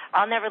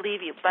 I'll never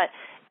leave you. But,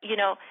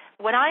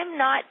 when I'm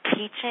not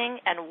teaching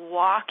and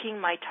walking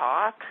my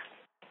talk,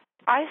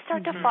 I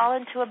start to fall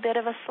into a bit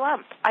of a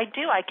slump. I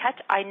do.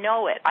 I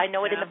know it. I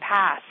know it in the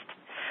past.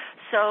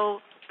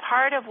 So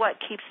part of what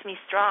keeps me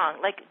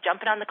strong, like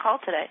jumping on the call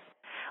today,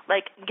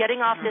 like getting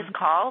off this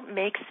call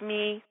makes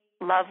me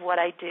love what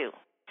I do.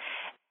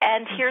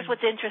 And here's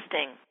what's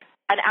interesting.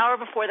 An hour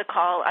before the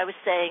call, I was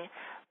saying,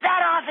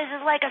 that office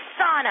is like a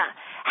sauna.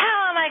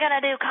 How am I going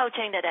to do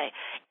coaching today?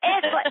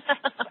 It's like...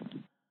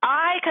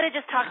 I could have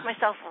just talked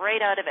myself right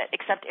out of it,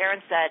 except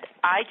Aaron said,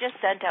 I just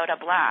sent out a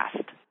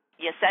blast.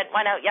 You sent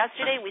one out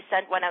yesterday. We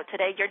sent one out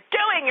today. You're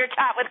doing your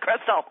chat with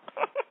Crystal.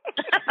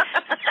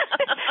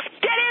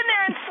 Get in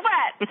there and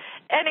sweat.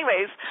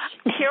 Anyways,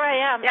 here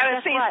I am.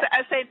 Yeah,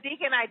 I say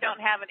Deacon and I don't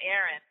have an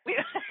Aaron.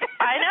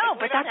 I know,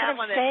 but that's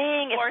what I'm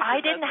saying. If I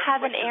didn't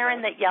have an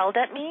Aaron that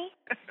yelled at me,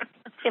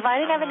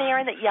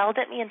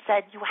 and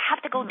said, you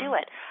have to go do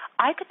it,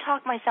 I could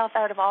talk myself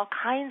out of all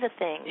kinds of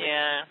things.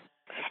 Yeah.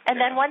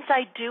 And then once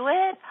I do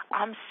it,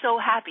 I'm so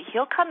happy.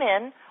 He'll come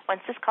in.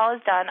 Once this call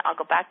is done, I'll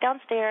go back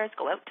downstairs,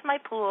 go out to my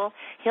pool.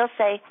 He'll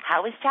say,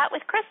 how was chat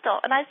with Crystal?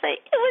 And I say,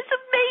 it was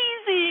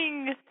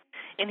amazing.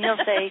 And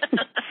he'll say,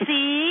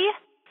 see,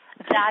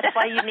 that's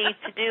why you need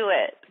to do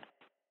it.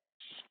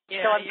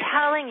 Yeah, so I'm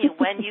telling you,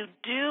 when you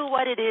do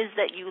what it is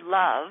that you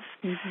love,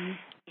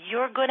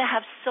 you're going to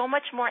have so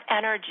much more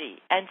energy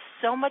and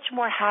so much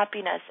more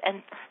happiness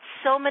and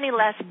so many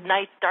less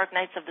dark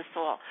nights of the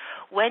soul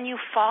when you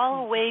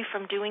fall away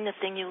from doing the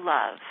thing you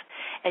love,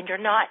 and you're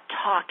not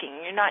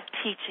talking, you're not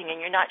teaching, and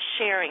you're not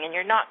sharing, and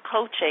you're not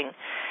coaching.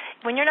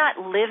 When you're not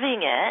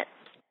living it,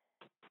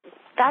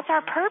 that's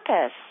our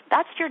purpose.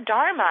 That's your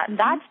dharma.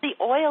 That's the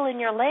oil in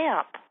your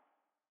lamp.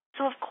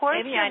 So of course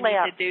maybe your I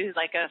lamp. need to do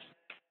like a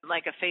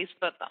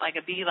Facebook, like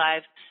a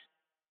BeLive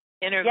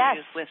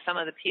interviews with some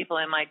of the people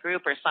in my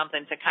group or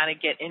something to kind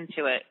of get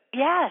into it.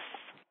 Yes.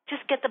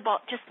 Just get the ball.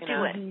 Just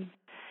do it.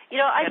 You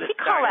know, I see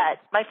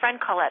Colette, my friend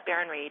Colette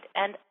Barron-Reed,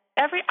 and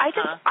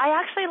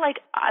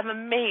I'm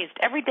amazed.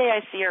 Every day I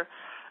see her,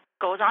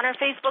 goes on her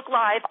Facebook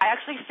Live. I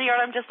actually see her,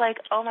 and I'm just like,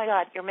 oh, my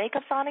God, your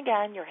makeup's on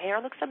again. Your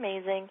hair looks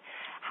amazing.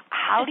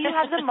 How do you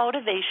have the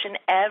motivation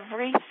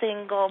every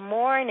single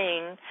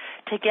morning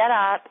to get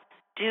up,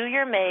 do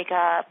your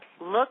makeup,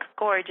 look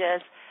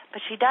gorgeous?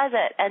 But she does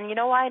it. And you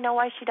know why I know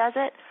why she does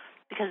it?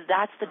 Because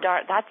that's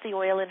the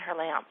oil in her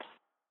lamp.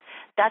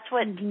 That's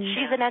what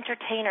she's an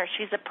entertainer.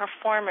 She's a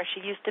performer. She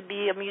used to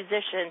be a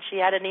musician. She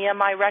had an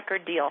EMI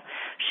record deal.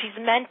 She's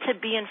meant to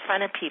be in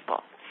front of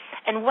people.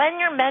 And when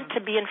you're meant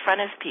to be in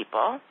front of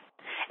people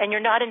and you're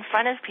not in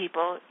front of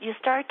people, you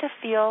start to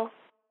feel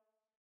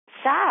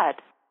sad.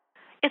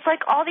 It's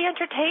like all the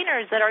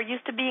entertainers that are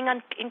used to being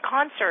in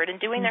concert and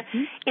doing their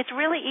it's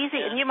really easy.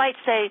 And you might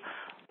say,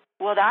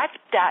 well, that's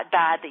that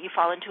bad that you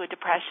fall into a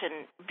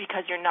depression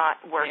because you're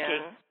not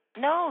working.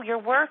 No, your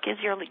work is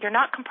you're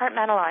not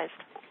compartmentalized.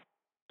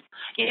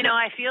 You know,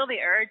 I feel the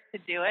urge to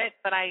do it,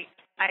 but I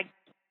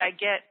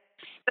get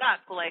stuck.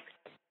 Like,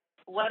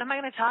 what am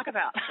I going to talk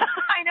about?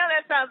 I know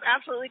that sounds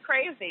absolutely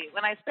crazy.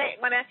 When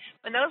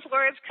those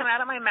words come out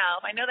of my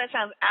mouth, I know that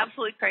sounds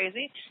absolutely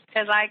crazy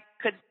because I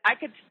could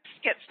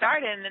get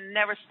started and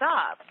never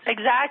stop.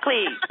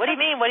 Exactly. What do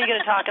you mean? What are you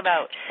going to talk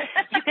about?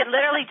 You could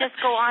literally just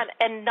go on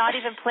and not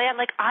even plan.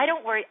 Like, I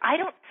don't worry. I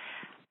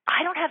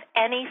don't have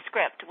any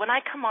script. When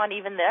I come on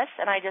even this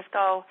and I just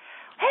go,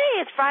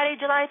 hey, it's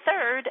Friday, July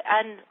 3rd.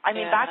 And, I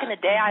mean, back in the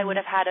day, I would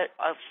have had a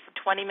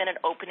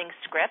 20-minute opening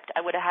script. I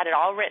would have had it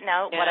all written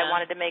out, what I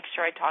wanted to make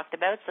sure I talked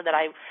about so that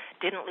I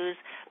didn't lose.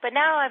 But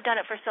now I've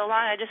done it for so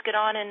long, I just get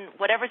on and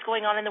whatever's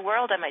going on in the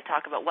world, I might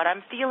talk about. What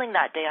I'm feeling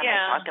that day, I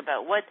might talk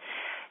about.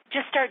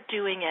 Just start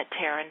doing it,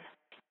 Taryn.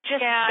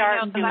 Just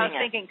start doing it. I was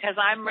thinking, because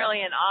I'm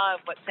really in awe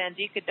of what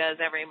Sandika does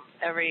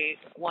every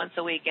once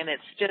a week, and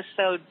it's just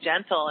so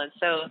gentle and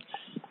so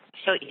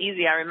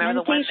easy. I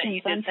remember the one that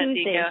you did,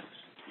 Sandika.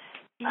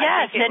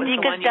 Yes,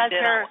 Sandika does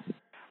her.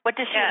 What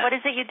does she? What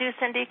is it you do,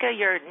 Sandika?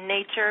 Your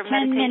nature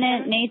meditation.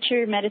 10-minute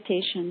nature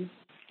meditation.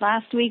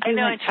 Last week we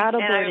went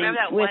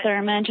paddleboarding with our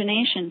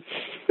imagination.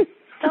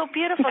 So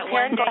beautiful,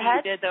 Karen. Go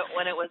ahead. You did that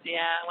when it was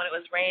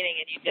raining,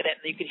 and you did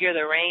it, and you could hear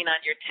the rain on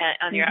your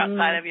tent on your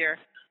outside of your.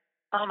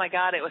 Oh my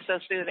God, it was so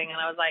soothing, and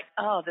I was like,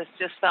 oh, this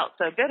just felt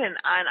so good. And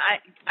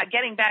I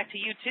getting back to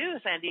you too,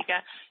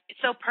 Sandika.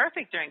 It's so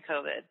perfect during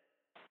COVID.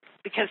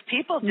 Because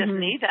people just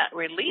need that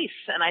release,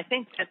 and I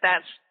think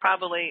that's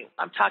probably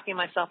I'm talking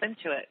myself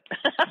into it.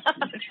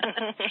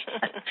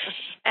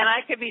 And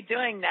I could be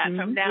doing that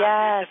from now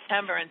to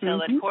September until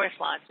the course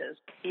launches.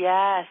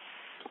 Yes,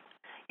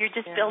 you're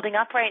just building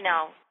up right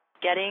now,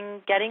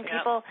 getting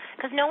people,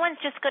 because no one's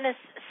just going to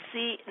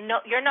see. No,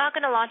 you're not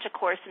going to launch a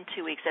course in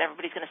 2 weeks and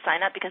everybody's going to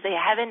sign up because you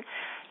haven't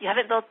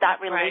built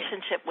that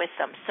relationship with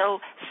them. So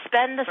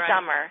spend the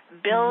summer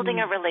building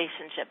a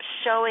relationship,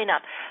 showing up,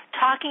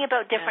 talking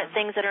about different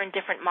things that are in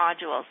different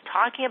modules,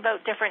 talking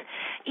about different,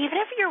 even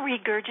if you're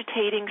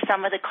regurgitating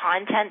some of the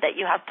content that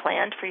you have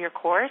planned for your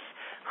course,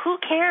 who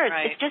cares?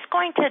 It's just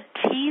going to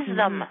tease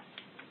them.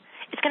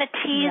 It's going to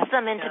tease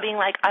them into being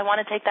like, I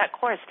want to take that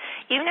course.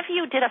 Even if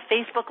you did a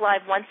Facebook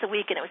Live once a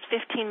week and it was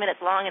 15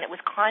 minutes long and it was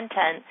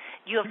content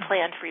you have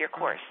planned for your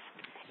course.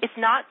 It's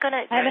not going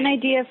to... I have an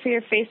idea for your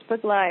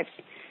Facebook Lives.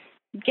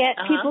 Get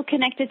people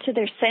connected to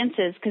their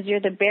senses because you're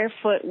the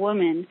barefoot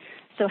woman.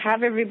 So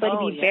have everybody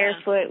be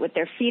barefoot with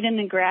their feet in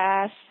the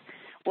grass.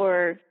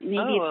 Or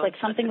maybe it's like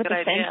something with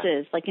the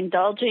senses, like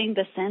indulging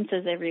the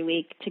senses every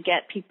week to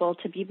get people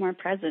to be more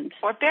present.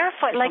 Or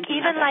barefoot, like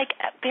even like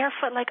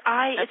barefoot, like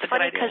it's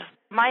funny because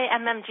my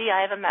MMG,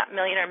 I have a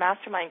Millionaire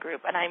Mastermind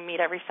group, and I meet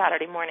every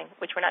Saturday morning,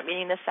 which we're not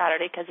meeting this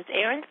Saturday because it's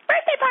Aaron's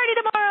birthday party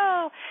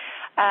tomorrow.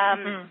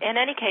 In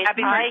any case,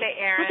 happy birthday,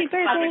 Aaron.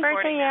 Happy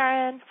birthday,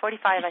 Aaron.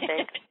 45, I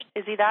think.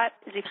 Is he that?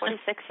 Is he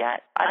 46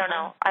 yet? I don't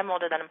know. I'm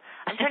older than him.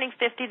 I'm turning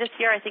 50 this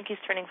year. I think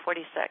he's turning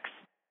 46.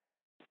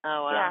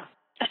 Oh, wow. Yeah.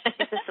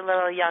 He's just a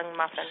little young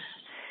muffin.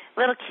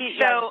 Little cute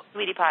young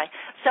sweetie pie.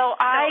 So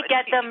I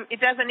get them. It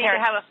doesn't need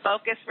to have a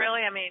focus,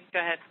 really. I mean, go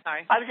ahead.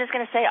 Sorry. I was just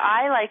going to say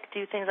I like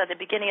to do things at the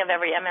beginning of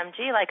every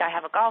MMG. Like I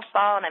have a golf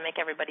ball, and I make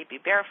everybody be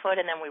barefoot,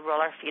 and then we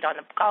roll our feet on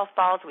the golf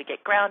balls. We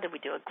get grounded.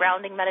 We do a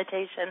grounding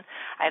meditation.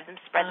 I have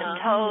them spread their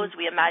toes.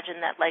 We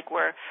imagine that like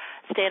we're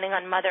standing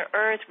on Mother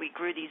Earth. We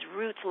grew these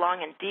roots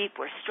long and deep.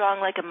 We're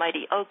strong like a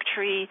mighty oak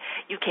tree.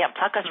 You can't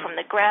pluck us from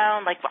the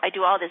ground. Like I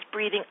do all this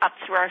breathing up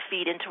through our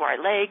feet into our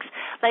legs.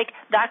 Like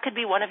that could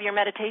be one of your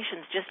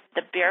meditations. Just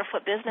the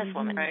barefoot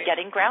businesswoman, right.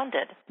 getting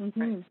grounded.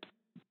 Mm-hmm.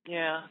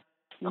 Yeah.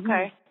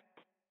 Okay.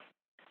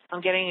 I'm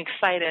getting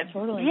excited.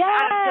 Totally. Yeah.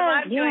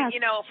 I'm doing,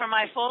 for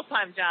my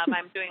full-time job,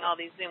 I'm doing all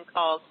these Zoom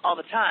calls all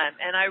the time,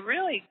 and I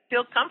really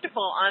feel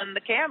comfortable on the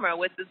camera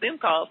with the Zoom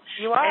calls.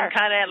 You are. And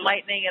kind of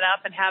lightening it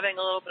up and having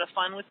a little bit of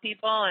fun with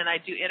people, and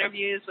I do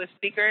interviews with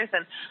speakers,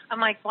 and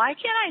I'm like, why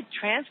can't I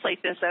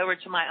translate this over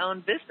to my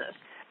own business?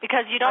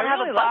 Because you don't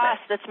have really a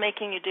boss that's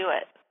making you do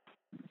it.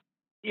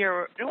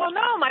 Well,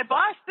 no, my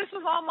boss, this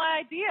was all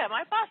my idea.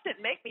 My boss didn't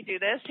make me do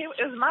this. It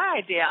was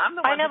my idea. I'm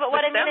the one. I know, but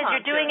what I mean is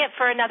you're doing it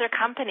for another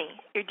company.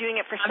 You're doing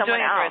it for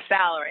someone else. I'm doing it for a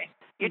salary.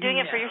 You're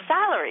doing it for your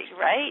salary,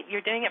 right?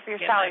 You're doing it for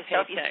your salary.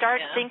 So if you start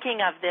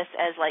thinking of this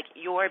as like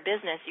your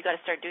business, you got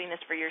to start doing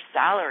this for your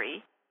salary.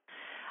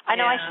 I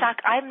know I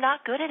suck. I'm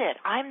not good at it.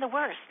 I'm the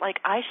worst.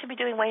 Like, I should be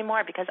doing way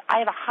more because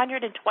I have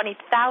 120,000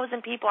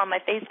 people on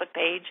my Facebook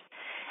page,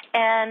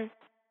 and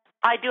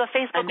I do a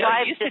Facebook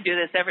Live. You used to do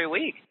this every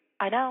week.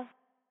 I know.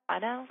 I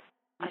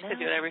used to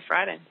do it every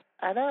Friday.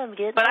 I know, I'm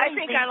getting But lazy.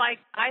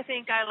 I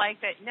think I like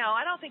that. No,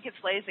 I don't think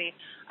it's lazy.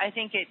 I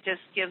think it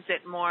just gives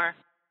it more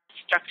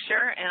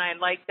structure, and I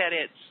like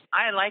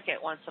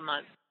it once a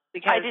month.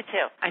 Because I do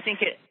too. I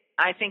think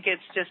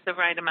it's just the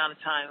right amount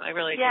of time. I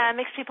really do. Yeah, it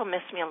makes people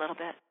miss me a little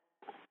bit.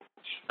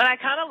 But I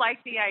kind of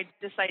like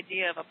this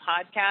idea of a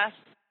podcast,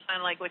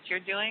 kind of like what you're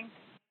doing.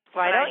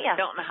 Why don't you?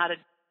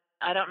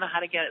 I don't know how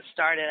to get it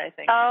started, I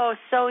think. Oh,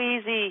 so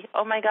easy.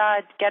 Oh, my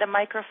God. Get a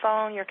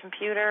microphone, your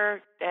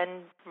computer,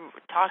 and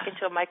talk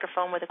into a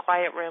microphone with a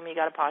quiet room. You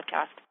got a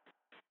podcast.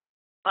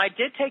 Well, I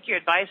did take your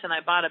advice, and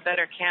I bought a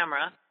better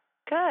camera.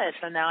 Good.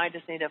 So now I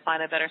just need to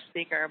find a better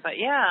speaker. But,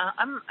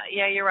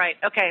 you're right.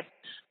 Okay.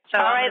 So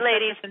all right,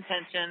 ladies.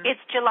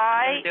 It's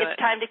July. It's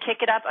time to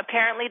kick it up.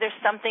 Apparently, there's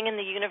something in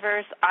the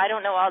universe. I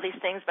don't know all these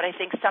things, but I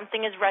think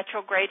something is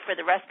retrograde for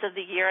the rest of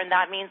the year, and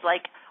that means,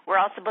 like, we're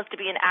all supposed to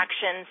be in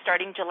action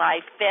starting July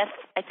 5th.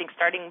 I think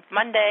starting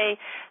Monday.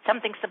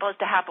 Something's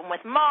supposed to happen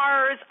with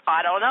Mars.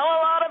 I don't know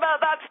a lot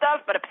about that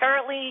stuff, but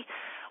apparently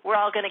we're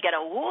all going to get a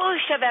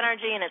whoosh of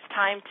energy, and it's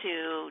time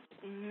to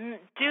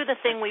do the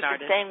thing we've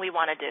been saying we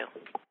want to do.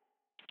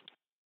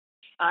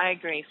 I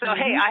agree. So,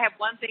 hey, I have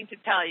one thing to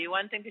tell you,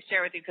 one thing to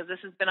share with you, because this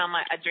has been on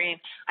a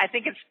dream. I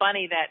think it's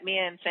funny that me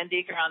and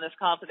Sandika are on this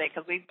call today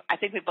because I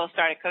think we both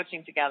started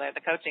coaching together, the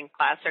coaching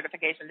class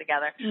certification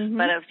together. Mm-hmm.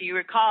 But if you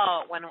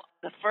recall, when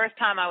the first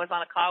time I was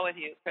on a call with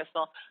you,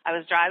 Crystal, I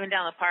was driving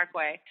down the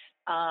Parkway,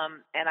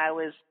 and I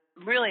was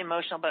really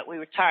emotional, but we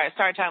were started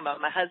talking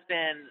about my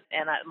husband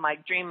and my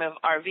dream of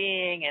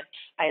RVing, and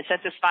I had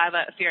set this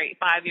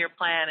five-year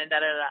plan and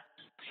da-da-da.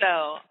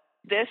 So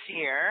this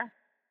year,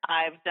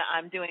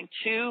 I'm doing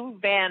 2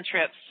 van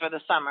trips for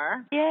the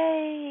summer.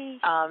 Yay!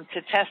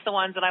 To test the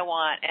ones that I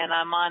want, and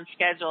I'm on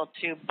schedule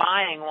to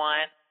buying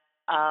one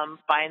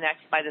by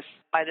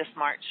this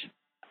March.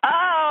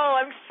 Oh,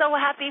 I'm so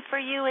happy for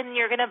you, and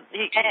you're gonna.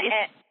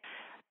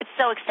 It's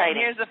so exciting. And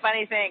here's the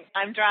funny thing: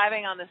 I'm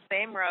driving on the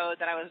same road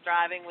that I was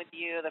driving with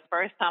you the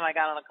first time I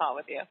got on the call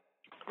with you.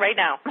 Right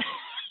now.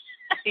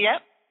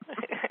 Yep.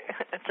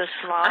 It's a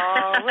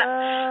small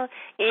world.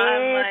 It's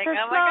a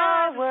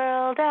small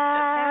world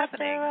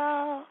after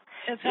all.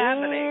 It's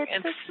happening.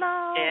 It's a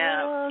small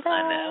world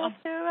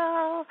after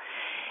all.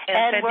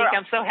 And Sandika,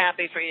 I'm so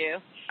happy for you.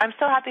 I'm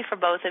so happy for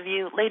both of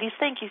you. Ladies,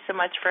 thank you so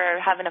much for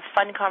having a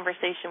fun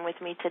conversation with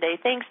me today.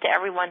 Thanks to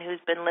everyone who's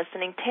been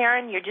listening.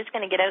 Taryn, you're just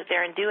going to get out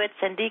there and do it.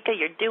 Sandika,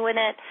 you're doing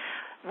it.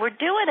 We're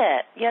doing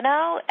it, you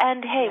know?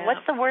 And, hey,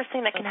 what's the worst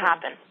thing that can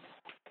happen?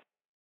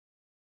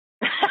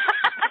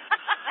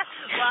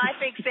 Well, I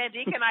think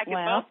Sandika and I can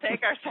both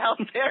take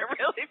ourselves there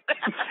really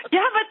fast.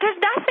 Yeah, but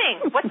there's nothing.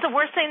 What's the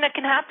worst thing that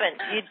can happen?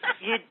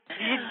 You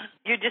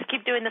just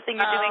keep doing the thing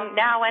you're doing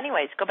now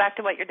anyways. Go back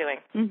to what you're doing.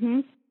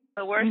 Mm-hmm.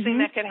 The worst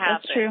thing that could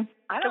happen. That's true.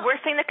 The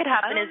worst thing that could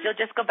happen is you'll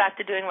just go back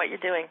to doing what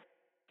you're doing.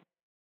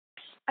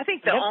 I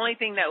think the worst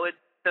thing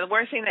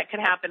that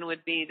could happen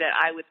would be that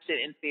I would sit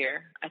in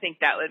fear. I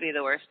think that would be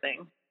the worst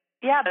thing.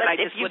 Yeah, but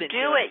if you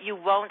do it, you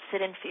won't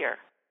sit in fear.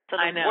 So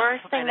the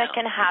worst thing that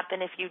can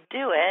happen if you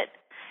do it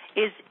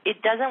is it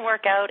doesn't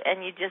work out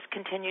and you just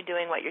continue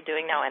doing what you're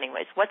doing now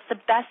anyways. What's the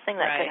best thing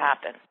that could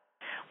happen?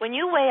 When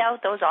you weigh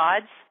out those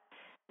odds,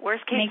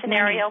 worst case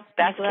scenario,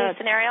 best case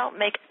scenario,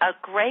 make a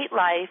great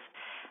life,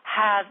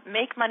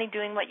 make money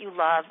doing what you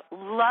love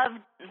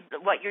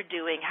what you're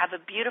doing, have a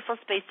beautiful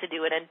space to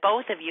do it, and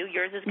both of you,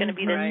 yours is going to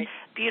be this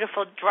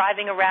beautiful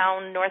driving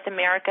around North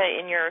America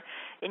in your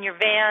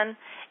van,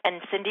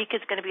 and Sandika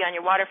is going to be on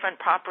your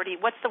waterfront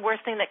property. What's the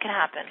worst thing that can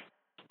happen?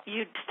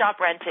 You stop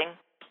renting.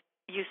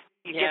 You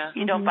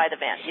don't buy the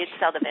van. You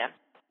sell the van.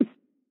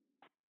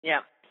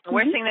 Yeah. The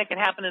worst thing that can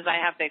happen is I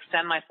have to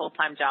extend my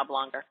full-time job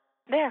longer.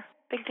 There.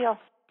 Big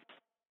deal.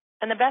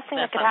 And the best thing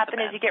that could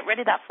happen is you get rid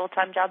of that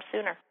full-time job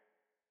sooner.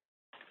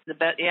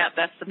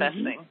 That's the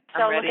best thing.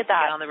 So I'm ready look at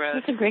that. To get on the road.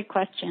 That's a great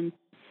question.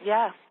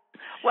 Yeah.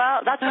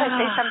 Well, that's what I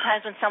say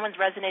sometimes when someone's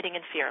resonating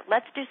in fear.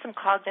 Let's do some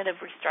cognitive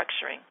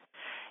restructuring.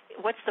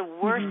 What's the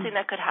worst thing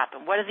that could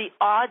happen? What are the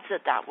odds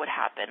that that would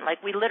happen?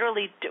 Like, we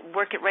literally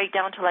work it right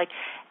down to, like,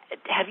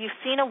 have you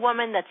seen a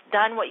woman that's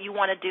done what you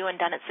want to do and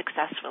done it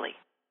successfully?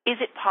 Is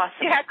it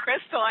possible? Yeah,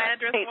 Crystal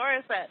Andrus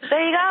Morissette.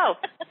 There you go.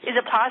 Is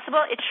it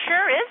possible? It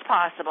sure is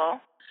possible.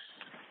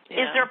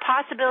 Yeah. Is there a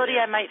possibility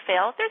I might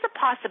fail? There's a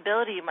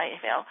possibility you might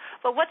fail.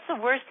 But what's the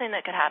worst thing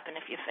that could happen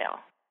if you fail?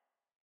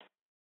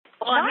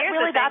 Well, not here's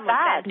really the thing that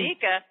bad.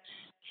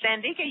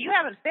 Sandika, you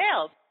haven't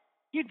failed.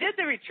 You did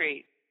the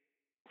retreat.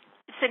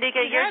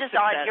 Sandika,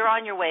 you're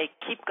on your way.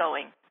 Keep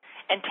going.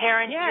 And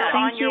Taryn, you're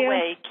on your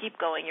way. Keep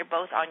going. You're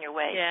both on your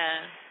way.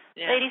 Yeah.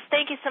 Ladies,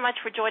 thank you so much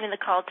for joining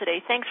the call today.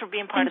 Thanks for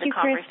being part of the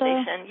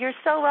conversation. Crystal. You're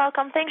so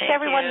welcome. Thanks to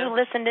everyone who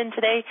listened in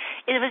today.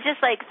 It was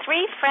just like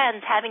three friends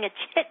having a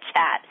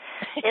chit-chat.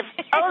 If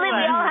only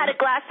we all had a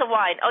glass of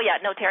wine. Oh, yeah,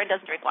 no, Taryn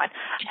doesn't drink wine.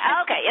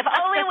 Okay, if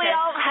only we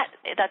all had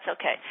 – that's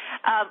okay.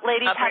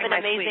 Ladies, have an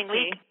amazing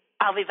week.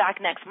 I'll be back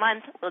next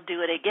month. We'll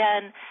do it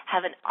again.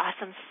 Have an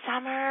awesome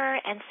summer,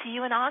 and see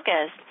you in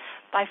August.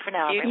 Bye for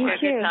now, everyone.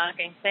 Good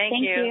talking.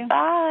 Thank you.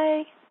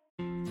 Bye.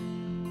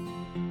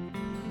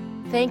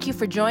 Thank you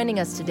for joining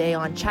us today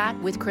on Chat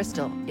with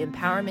Crystal,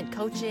 empowerment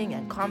coaching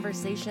and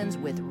conversations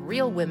with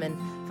real women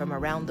from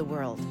around the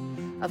world.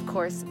 Of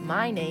course,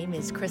 my name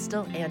is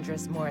Crystal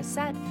Andrus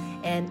Morissette,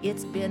 and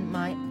it's been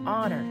my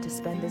honor to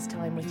spend this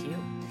time with you.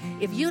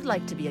 If you'd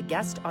like to be a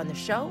guest on the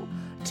show,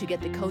 to get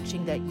the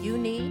coaching that you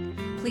need,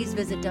 please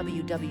visit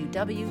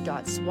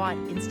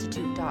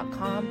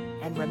www.swatinstitute.com,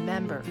 and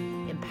remember,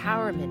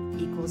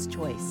 empowerment equals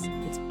choice.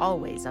 It's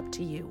always up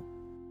to you.